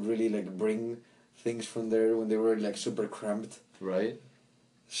they would really bring things from there when they were super cramped? Right.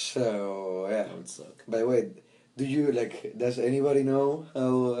 So yeah. That would suck. By the way, do you does anybody know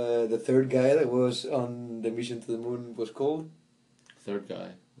how the third guy that was on the mission to the moon was called? Third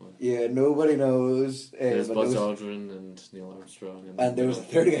guy. What? Yeah, nobody knows. There's Buzz Aldrin and Neil Armstrong. And there was a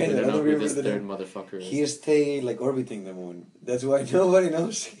third guy that I don't remember this the third name. motherfucker is. He stayed orbiting the moon. That's why nobody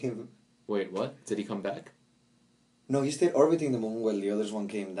knows him. Wait, what? Did he come back? No, he stayed orbiting the moon while the others one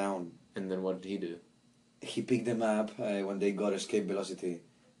came down. And then what did he do? He picked them up when they got escape velocity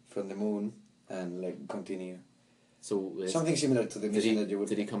from the moon and continue. So something similar to the mission that you would.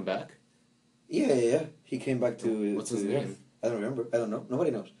 Did he come back? Yeah. He came back to. What's his name? I don't remember. I don't know. Nobody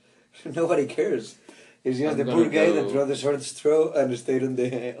knows. Nobody cares. It's just the poor guy that drew the short straw and stayed on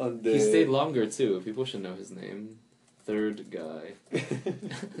the. He stayed longer too. People should know his name. Third guy.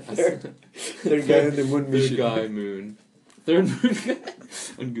 Third guy on the moon mission. Third guy moon. Third moon guy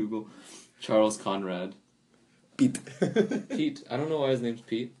on Google. Charles Conrad. Pete. Pete. I don't know why his name's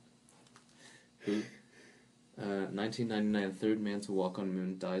Pete. Who? 1999, third man to walk on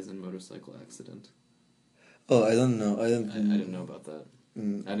moon dies in motorcycle accident. Oh, I don't know. I didn't know about that. I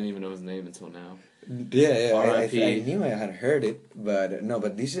didn't even know his name until now. Yeah. R.I.P. I knew I had heard it, but no.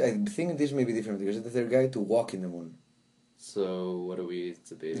 But I think this may be different because it's the third guy to walk in the moon. So what are we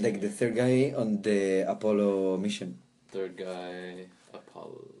debating? The third guy on the Apollo mission. Third guy,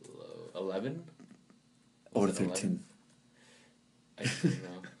 Apollo 11 or 13. I don't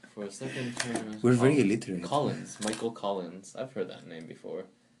know. For a second, we're very illiterate. Michael Collins. I've heard that name before,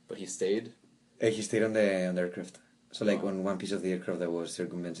 but he stayed. He stayed on the aircraft. So on one piece of the aircraft that was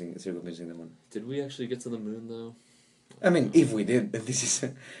circumventing the moon. Did we actually get to the moon though? I mean, if we did, this is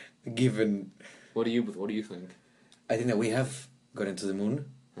a given. What do you think? I think that we have gotten to the moon,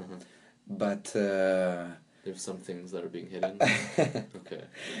 but there's some things that are being hidden. Okay.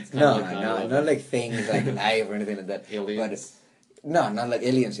 No, not like things like life or anything like that. Aliens. No, not like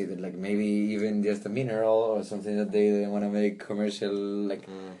aliens either. Maybe even just a mineral or something that they want to make commercial.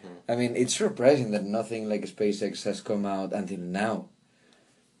 I mean, it's surprising that nothing like SpaceX has come out until now.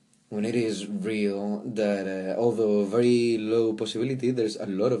 When it is real that although very low possibility, there's a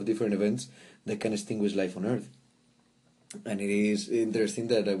lot of different events that can extinguish life on Earth. And it is interesting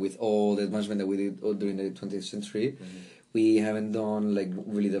that with all the advancement that we did during the 20th century, we haven't done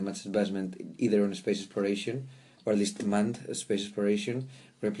really that much advancement either on space exploration, or at least manned space exploration,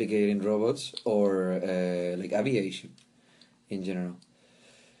 replicating robots, or aviation in general.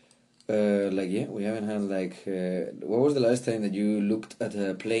 We haven't had what was the last time that you looked at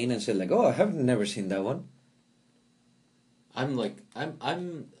a plane and said oh, I have never seen that one?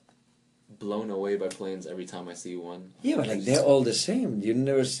 I'm blown away by planes every time I see one. Yeah, but they're all the same. You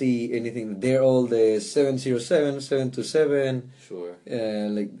never see anything. They're all the 707, 727. Sure.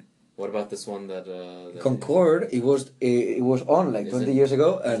 What about this one that Concorde? It was on 20 years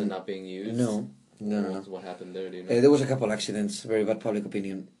ago, and is it not being used? No. What happened there? Do you know? There was a couple accidents. Very bad public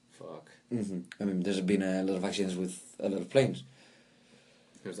opinion. Fuck. I mean, there's been a lot of accidents with a lot of planes.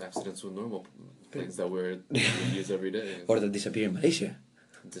 There's accidents with normal planes that we use every day. Or that disappear in Malaysia.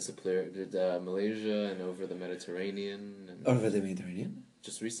 Disappeared Malaysia and over the Mediterranean. And Over the Mediterranean?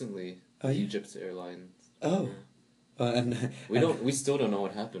 just recently, Oh, yeah. Egypt Airlines. Oh. We still don't know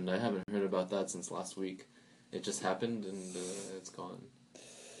what happened. I haven't heard about that since last week. It just happened and it's gone.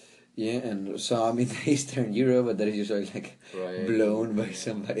 Yeah, and so I'm in Eastern Europe, but that is usually like Right. blown by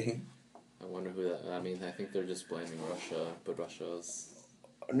somebody. I wonder who that. I mean, I think they're just blaming Russia, but Russia's.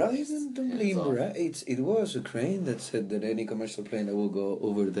 No, they don't blame Hands off. Russia. It was Ukraine that said that any commercial plane that will go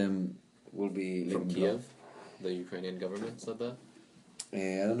over them will be From like, Kiev, the Ukrainian government said that.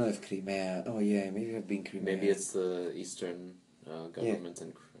 I don't know if Crimea. Oh yeah, maybe I've been Crimea. Maybe it's the Eastern government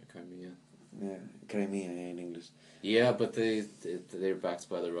in Crimea. Yeah, Crimea in English. Yeah, but they're backed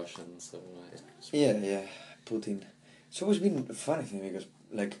by the Russians, so. Yeah, Putin. It's always been a funny thing because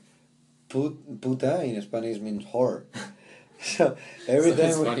like puta in Spanish means whore. So every So time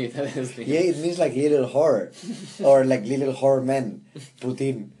it's funny that is the. yeah, it means like little whore or like little whore men.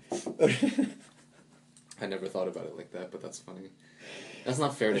 Putin. I never thought about it like that, but that's funny. That's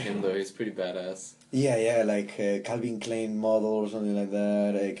not fair to him though. He's pretty badass. Yeah, like Calvin Klein model or something like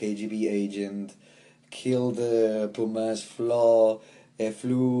that. A KGB agent killed Pumas, flew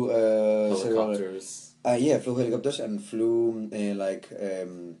Helicopters. flew helicopters and flew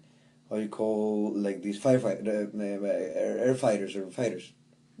how you call like these air fighters or fighters.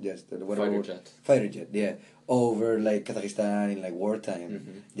 Yes, Fighter jet, yeah. Over like Kazakhstan in like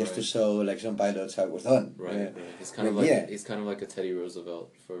wartime, just to show like some pilots how it was done. Right. He's kind of like a Teddy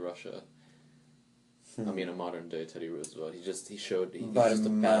Roosevelt for Russia. I mean, a modern day Teddy Roosevelt. He's just a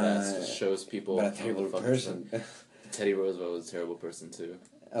badass. Just shows people. But a terrible person. Teddy Roosevelt was a terrible person too.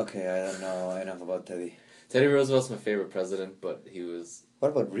 Okay, I don't know enough about Teddy. Teddy Roosevelt's my favorite president, but he was. What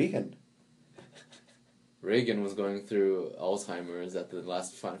about Reagan? Reagan was going through Alzheimer's at the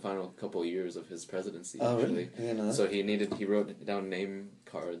last final couple years of his presidency. Oh, actually. really? You know. So he wrote down name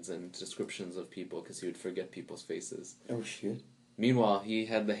cards and descriptions of people because he would forget people's faces. Oh shit. Meanwhile, he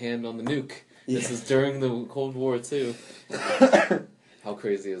had the hand on the nuke. Yeah. This is during the Cold War too. How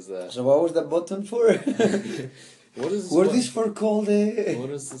crazy is that? So what was that button for? What is? What is this for called? What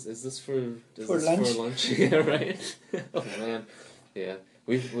is this? Is this for lunch? For lunch? Yeah, right. Oh man, yeah.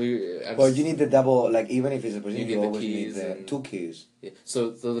 Well, you need the double. Like even if it's a president, You you need the always keys need the and- 2 keys. Yeah.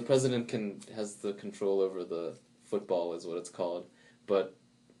 So the president has the control over the football, is what it's called. But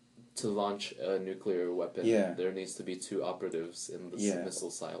to launch a nuclear weapon, Yeah. there needs to be 2 operatives in the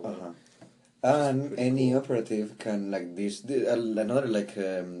missile silo. Uh-huh. And pretty any cool. operative can like this. Another like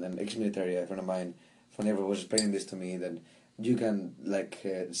an ex-military friend of mine, whenever was explaining this to me, that you can like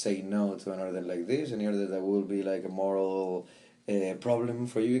say no to an order like this, any order that will be like a moral problem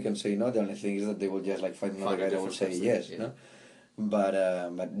for you. You can say no. The only thing is that they will just like find another Find a guy that will different say person, yes. yeah. No,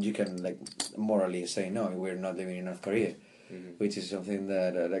 but you can like morally say no. We're not living in North Korea. Mhm. Which is something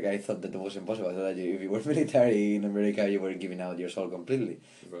that like I thought that was impossible. I thought that if you were military in America, you were giving out your soul completely.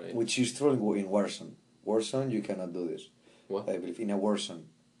 Right. Which is true in Warzone. Warzone, you cannot do this. What? I believe in a Warzone.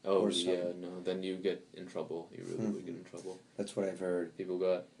 Oh Warzone. yeah, no. Then you get in trouble. You really would get in trouble. That's what I've heard. People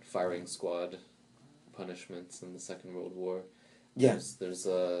got firing squad punishments in the Second World War. Yeah. There's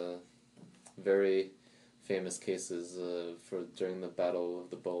very famous cases for during the Battle of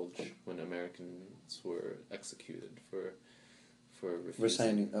the Bulge when Americans were executed for refusing.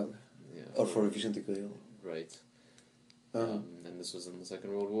 Resigning, or for refusing to kill. Right. Uh-huh. And this was in the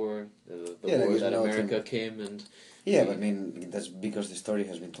Second World War. The Yeah, war like, that you know, America came and. Yeah, but I mean that's because the story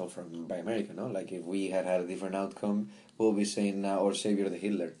has been told by America, no? Like if we had a different outcome, we'll be saying now our savior the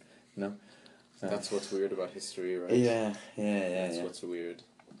Hitler, no? That's what's weird about history, right? Yeah. That's what's weird.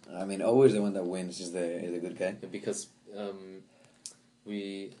 I mean, always the one that wins is the good guy. Because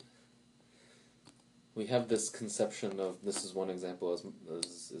we have this conception of, this is one example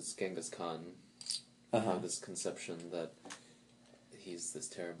as Genghis Khan. We have this conception that he's this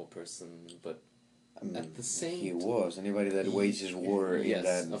terrible person, but at the same he was anybody that wages war in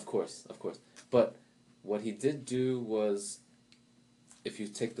yes, that. of course. But what he did do was, if you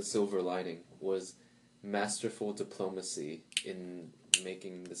take the silver lining, was masterful diplomacy in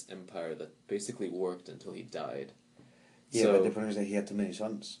making this empire that basically worked until he died. Yeah, So, but the problem is that he had too many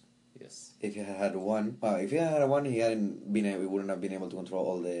sons. yes. If he had one, he wouldn't have been able to control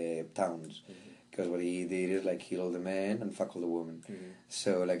all the towns. Because what he did is like kill all the men and fuck all the women. Mhm.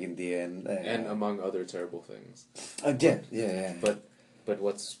 So like in the end, And among other terrible things. yeah. But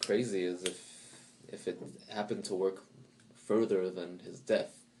what's crazy is if it happened to work further than his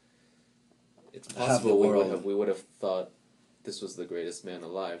death, it's Half the possible world. we would have thought this was the greatest man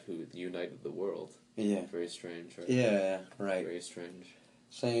alive who united the world. Yeah. Very strange, right? Yeah, right. Very strange.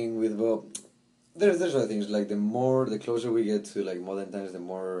 Saying with there's other things like the closer we get to like modern times, the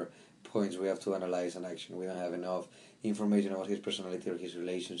more points we have to analyze an action. We don't have enough information about his personality or his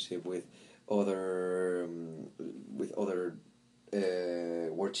relationship with other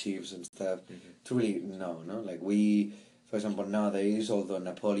war chiefs and stuff to really know. No, like we, for example, nowadays, although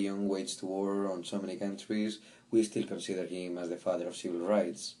Napoleon waged war on so many countries, we still consider him as the father of civil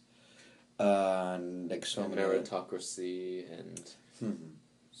rights. And like so and many meritocracy and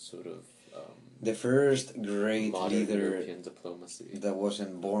sort of the first great modern leader European diplomacy that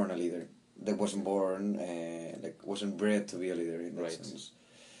wasn't born a leader, that wasn't born wasn't bred to be a leader in that Right. sense.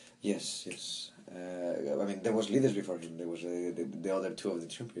 Yes. I mean, there was leaders before him. There was the other two of the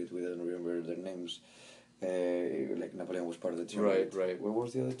triumvirate. We don't remember their names. Like Napoleon was part of the triumvirate. Right. Where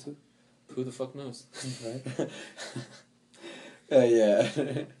was the other two? Who the fuck knows? Right. Yeah.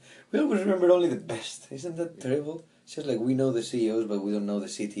 We always remember only the best. Isn't that terrible? It's just like we know the CEOs, but we don't know the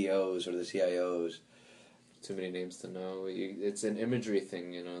CTOs or the CIOs. Too many names to know. It's an imagery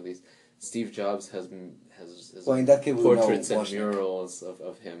thing, you know. These Steve Jobs has Well, in that case, we portraits know and Wozniak. murals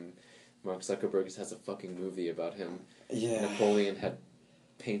of him. Mark Zuckerberg has a fucking movie about him. Yeah. Napoleon had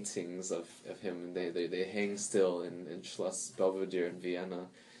paintings of him, and they hang still in Schloss Belvedere in Vienna.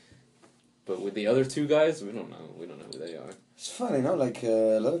 But with the other two guys, we don't know who they are. It's funny, no? Like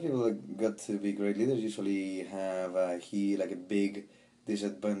a lot of people that got to be great leaders usually have a big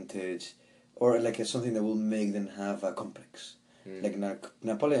disadvantage, or like something that will make them have a complex. Like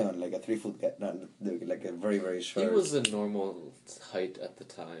Napoleon, like a 3 foot guy, like a very very short. He was a normal height at the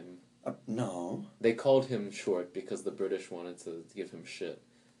time. No. They called him short because the British wanted to give him shit.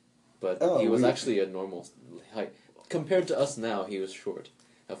 But Oh, he was really? actually a normal height. Compared to us now, he was short,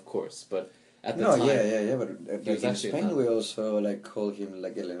 of course. But at the No, time... yeah, but he was in actually Spain not. we also like call him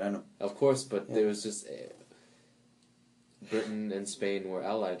like El Enano. Of course, but Yeah. there was just... Britain and Spain were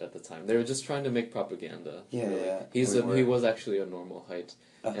allied at the time. They were just trying to make propaganda. Yeah, really. yeah. He was actually a normal height.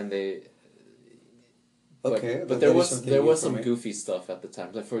 And they... Okay, But there was some goofy stuff at the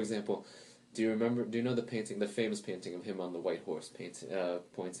time. Like, for example... Do you know the famous painting of him on the white horse,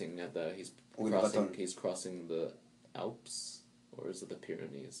 pointing at he's crossing the Alps, or is it the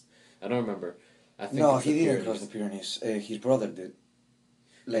Pyrenees? I don't remember. I think No, it's he the didn't Pyrenees. cross the Pyrenees. His brother did.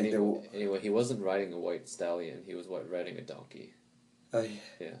 Like Anyway, he wasn't riding a white stallion. He was riding a donkey.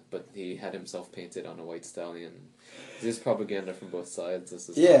 Yeah, but he had himself painted on a white stallion. This is propaganda from both sides. This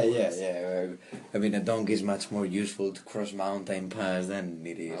is yeah. I mean, a donkey is much more useful to cross mountain pass than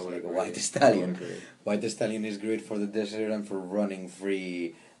it is like a white stallion. White stallion is great for the desert and for running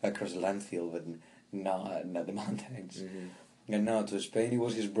free across the landfill, but not the mountains. And now to Spain, it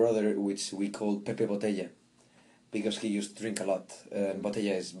was his brother, which we call Pepe Botella, because he used to drink a lot.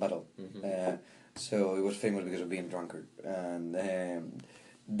 Botella is bottle. So he was famous because of being drunkard. And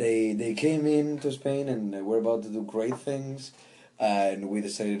they came into Spain and were about to do great things. And we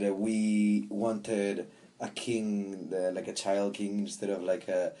decided that we wanted a king, like a child king, instead of like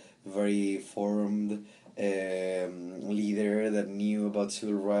a very formed leader that knew about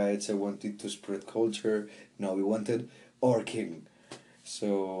civil rights and wanted to spread culture. No, we wanted our king.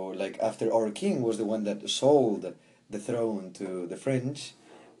 So, like, after our king was the one that sold the throne to the French,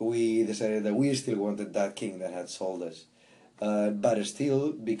 we decided that we still wanted that king that had sold us. But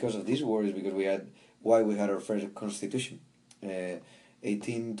still, because of these wars, because we had our first constitution,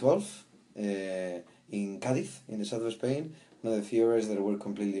 1812, in Cádiz, in the south of Spain, one of the few areas that were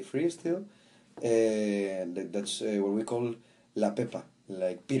completely free still. That's what we call La Pepa,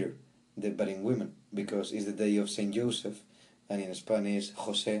 like Peter, but in women, because it's the day of Saint Joseph, and in Spanish,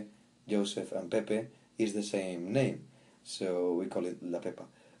 José, Joseph, and Pepe is the same name, so we call it La Pepa.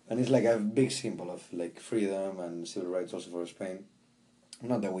 And it's like a big symbol of like freedom and civil rights also for Spain.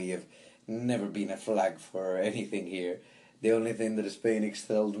 Not that we have never been a flag for anything here. The only thing that Spain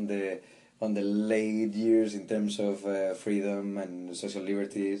excelled on the late years in terms of freedom and social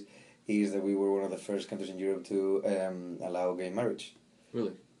liberties is that we were one of the first countries in Europe to allow gay marriage.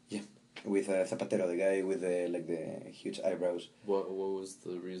 Really? Yeah, with Zapatero, the guy with the huge eyebrows. What was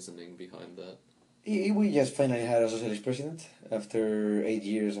the reasoning behind that? We just finally had a socialist president after 8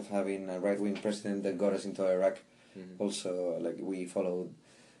 years of having a right-wing president that got us into Iraq. Also, like, we followed.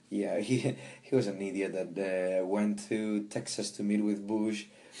 Yeah, he was an idiot that went to Texas to meet with Bush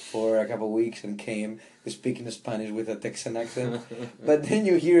for a couple of weeks and came speaking Spanish with a Texan accent. But then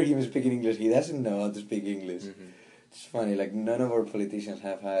you hear him speaking English. He doesn't know how to speak English. It's funny. Like, none of our politicians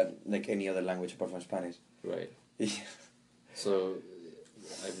have had like any other language apart from Spanish. Right. Yeah. So,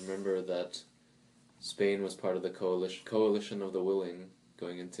 I remember that Spain was part of the coalition of the willing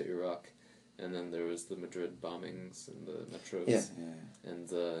going into Iraq, and then there was the Madrid bombings and the metros. Yeah. And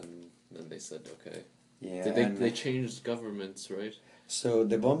then they said, okay. Yeah. They changed governments, right? So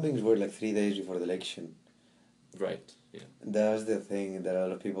the bombings were like 3 days before the election. Right. Yeah. That's the thing that a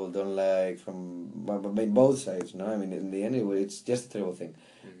lot of people don't like from both sides. No, I mean in the end it's just a terrible thing.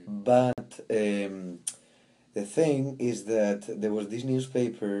 Mm-hmm. But the thing is that there was this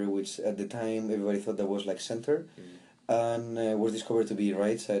newspaper which at the time everybody thought that was like center, and was discovered to be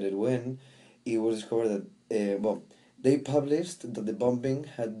right-sided when it was discovered that they published that the bombing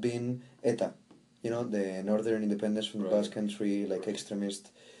had been ETA, the Northern Independence from the Basque Country, like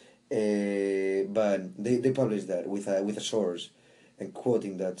extremist. But they published that with a source, and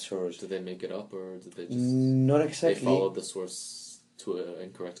quoting that source. Did they make it up, or did they just not exactly? They followed the source to an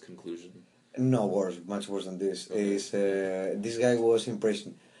incorrect conclusion. No, much worse than this. Okay. This guy was in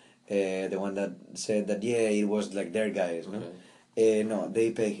prison, the one that said that it was like their guys. Okay. No,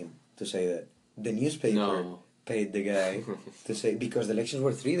 they paid him to say that. The newspaper paid the guy to say, because the elections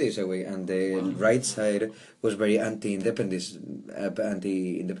were 3 days away, and the right side was very anti-independentists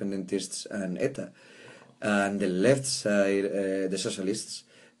and ETA, and the left side, the socialists,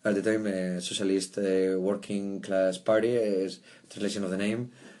 at the time, Socialist Working Class Party is translation of the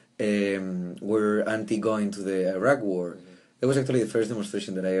name, were anti-going to the Iraq War. It was actually the first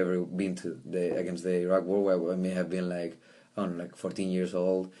demonstration that I ever been to against the Iraq War, where I may have been like 14 years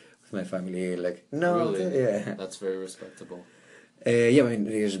old. My family, really? That's very respectable. I mean,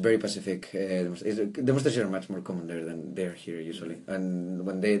 it's very pacific. Demonstrations are much more common there than they're here usually, and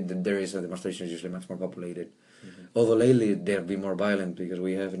when there is a demonstration, it's usually much more populated. Mm-hmm. Although lately they've been more violent because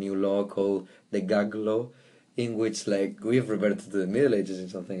we have a new law called the gag law, in which we have reverted to the Middle Ages in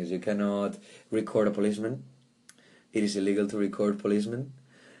some things. You cannot record a policeman. It is illegal to record policemen.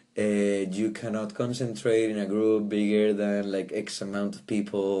 You cannot concentrate in a group bigger than X amount of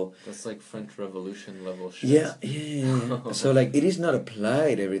people. That's like French Revolution level shit. Yeah. So it is not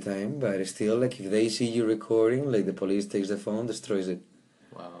applied every time, but still if they see you recording, the police takes the phone, destroys it.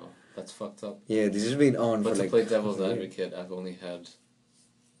 Wow, that's fucked up. Yeah, this has been on but for to play devil's advocate, I've only had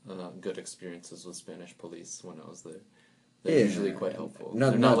good experiences with Spanish police when I was there. They're usually quite helpful.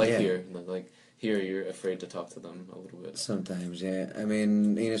 They're not like here. Here, you're afraid to talk to them a little bit. Sometimes, yeah. I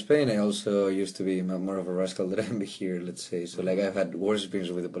mean, in Spain, I also used to be more of a rascal than I'm here, let's say. So, I've had worse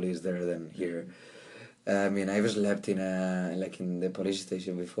experiences with the police there than here. I mean, I've slept in in the police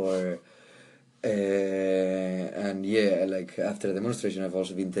station before. And after the demonstration, I've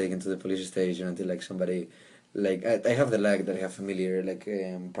also been taken to the police station until somebody, I have the luck that I have familiar,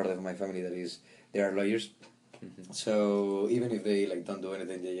 part of my family they are lawyers. Mm-hmm. So even if they don't do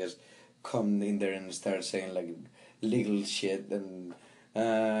anything, they just come in there and start saying legal shit and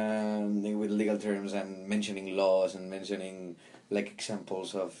with legal terms and mentioning laws and mentioning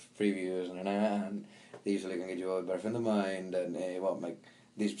examples of previews and they usually can get you out by a friend of mine and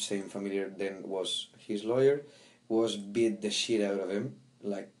this same familiar then was his lawyer was beat the shit out of him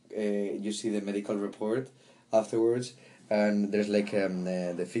you see the medical report afterwards and there's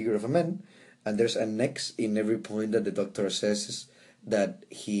the figure of a man and there's an X in every point that the doctor assesses that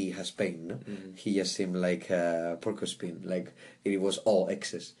he has pain, no? Mm-hmm. He just seemed like a porcupine, it was all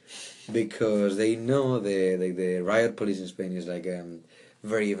X's, because they know the riot police in Spain is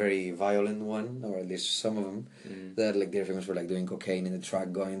very very violent one, or at least some of them, that they're famous for doing cocaine in the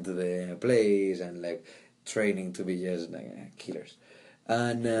truck, going to the place and training to be just killers,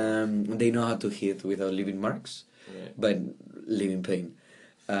 and they know how to hit without leaving marks, but leaving pain.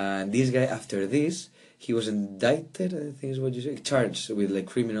 And this guy, after this, he was indicted, I think is what you say, charged with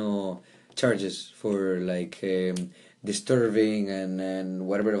criminal charges for disturbing and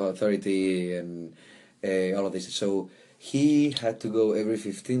whatever of authority and all of this. So he had to go every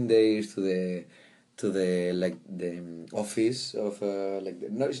 15 days to the office of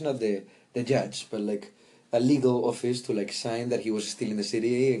no, it's not the judge, but a legal office to sign that he was still in the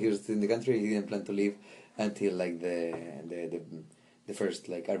city, he was still in the country, he didn't plan to leave until the first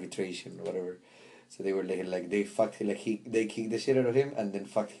arbitration or whatever. So they were they fucked him, they kicked the shit out of him and then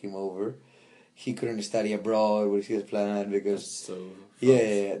fucked him over. He couldn't study abroad, was his plan, because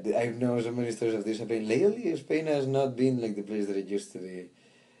I know so many stories of this happening. Lately, Spain has not been the place that it used to be.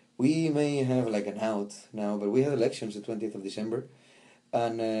 We may have an out now, but we had elections the 20th of December,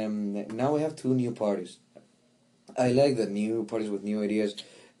 and now we have 2 new parties. I like that new parties with new ideas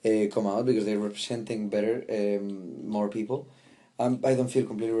come out because they're representing better, more people. I don't feel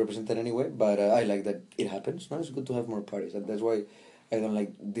completely represented anyway, but I like that it happens. No, it's good to have more parties. That's why I don't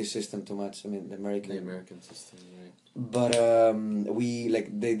like this system too much. I mean, the American system, right? But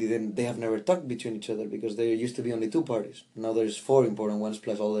they have never talked between each other because there used to be only two parties. Now there's four important ones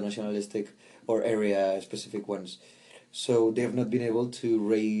plus all the nationalistic or area specific ones. So they have not been able to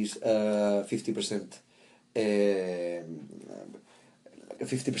raise 50%,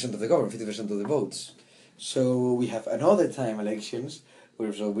 50% of the government, 50% of the votes. So we have another time elections.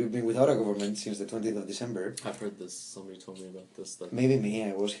 So we've been without a government since the 20th of December. I've heard this. Somebody told me about this. That Maybe me.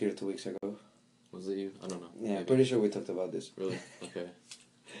 I was here 2 weeks ago. Was it you? I don't know. Yeah, Maybe. pretty sure we talked about this. Really? Okay.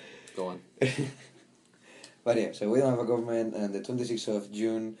 Go on. But yeah, so we don't have a government, and the 26th of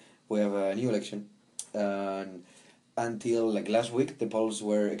June we have a new election. And until like last week, the polls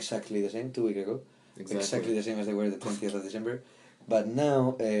were exactly the same. 2 weeks ago, exactly the same as they were the 20th of December. But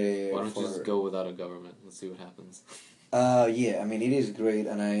now, why don't you just go without a government? Let's see what happens. Yeah, I mean it is great,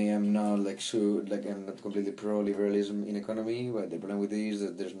 and I am not I'm not completely pro-liberalism in economy. But the problem with it is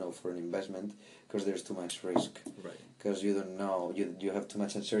that there's no foreign investment because there's too much risk. Right. Because you don't know, you have too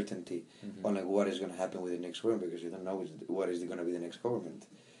much uncertainty on like what is going to happen with the next government because you don't know what is going to be the next government.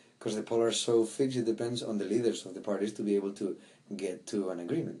 Because the polls are so fixed, it depends on the leaders of the parties to be able to get to an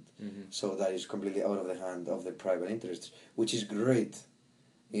agreement. So that is completely out of the hand of the private interests, which is great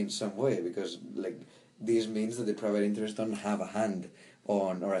in some way because like this means that the private interests don't have a hand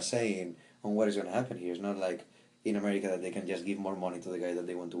on or a say on what is going to happen here. It's not like in America that they can just give more money to the guy that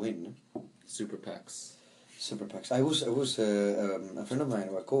they want to win. Super PACs. Super PACs. I was a friend of mine,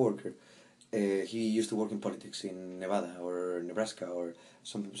 a coworker. He used to work in politics in Nevada or Nebraska or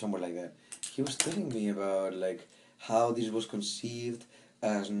somewhere like that. He was telling me about like how this was conceived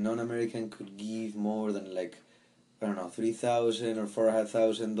as non-American could give more than like I don't know $3,000 or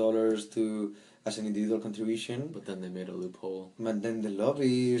 $4,000 to as an individual contribution. But then they made a loophole. But then the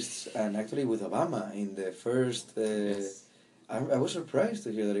lobbyists and actually with Obama in the first. Yes. I was surprised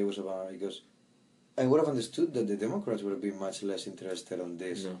to hear that it was Obama because I would have understood that the Democrats would have been much less interested on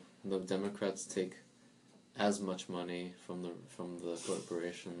this. No, the Democrats take as much money from the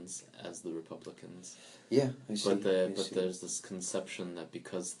corporations as the Republicans. Yeah, I see. But there's this conception that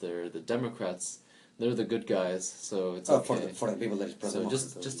because they're the Democrats, they're the good guys, so it's okay. For the people that is pro. So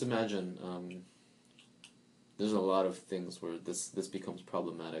just imagine, there's a lot of things where this becomes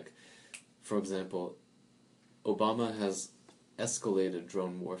problematic. For example, Obama has escalated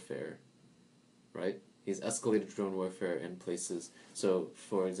drone warfare, right? He's escalated drone warfare in places. So,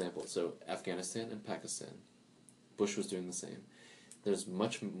 for example, Afghanistan and Pakistan, Bush was doing the same. There's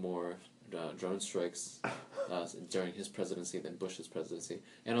much more drone strikes during his presidency than Bush's presidency.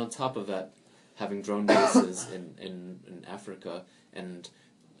 And on top of that, having drone bases in Africa and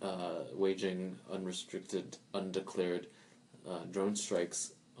waging unrestricted, undeclared drone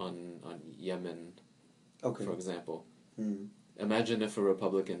strikes on Yemen, for example. Imagine if a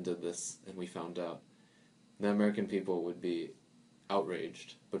Republican did this and we found out. The American people would be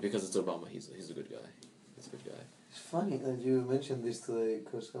outraged, but because it's Obama, he's a good guy. He's a good guy. It's funny that you mentioned this today,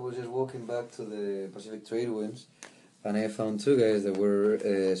 because I was just walking back to the Pacific Trade Winds, and I found two guys that were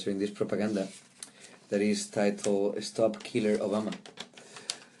showing this propaganda that is titled "Stop Killer Obama."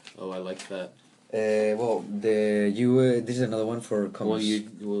 Oh, I like that. This is another one for commerce.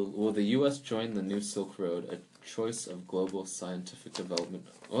 Will the U.S. join the new Silk Road, a choice of global scientific development?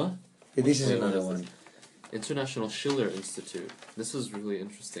 What? This is another one. International Schiller Institute. This is really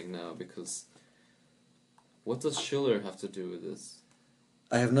interesting now because what does Schiller have to do with this?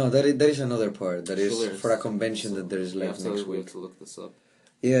 I have no. That is another part. That is Schiller for a convention that there is like next week. We have to look this up.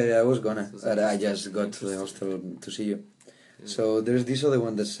 Yeah, I was gonna. I just got to the hostel to see you. Yeah. So there's this other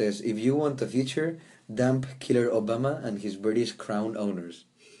one that says, if you want a future, dump Killer Obama and his British crown owners.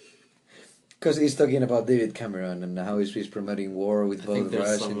 Because he's talking about David Cameron and how he's promoting war with both Russia and China. I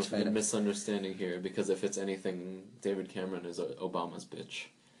think there's some misunderstanding here, because if it's anything, David Cameron is Obama's bitch.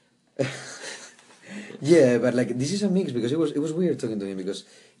 Yeah, but like this is a mix, because it was weird talking to him, because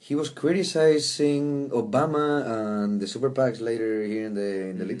he was criticizing Obama and the super PACs later here in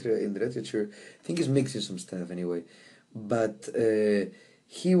the literature. I think he's mixing some stuff anyway, but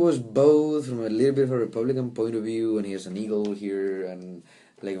he was both from a little bit of a Republican point of view, and he has an eagle here and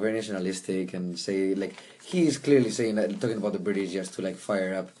like very nationalistic, and say like he is clearly saying that, talking about the British just to like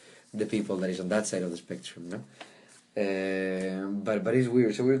fire up the people that is on that side of the spectrum, no? But it's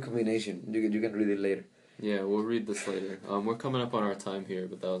weird. It's a weird combination. You can read it later. Yeah, we'll read this later. We're coming up on our time here,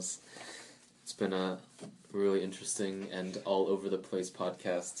 but it's been a really interesting and all over the place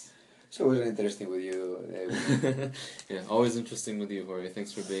podcast. It's always interesting with you. Yeah, always interesting with you, Jorge.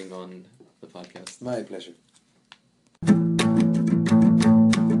 Thanks for being on the podcast. My pleasure.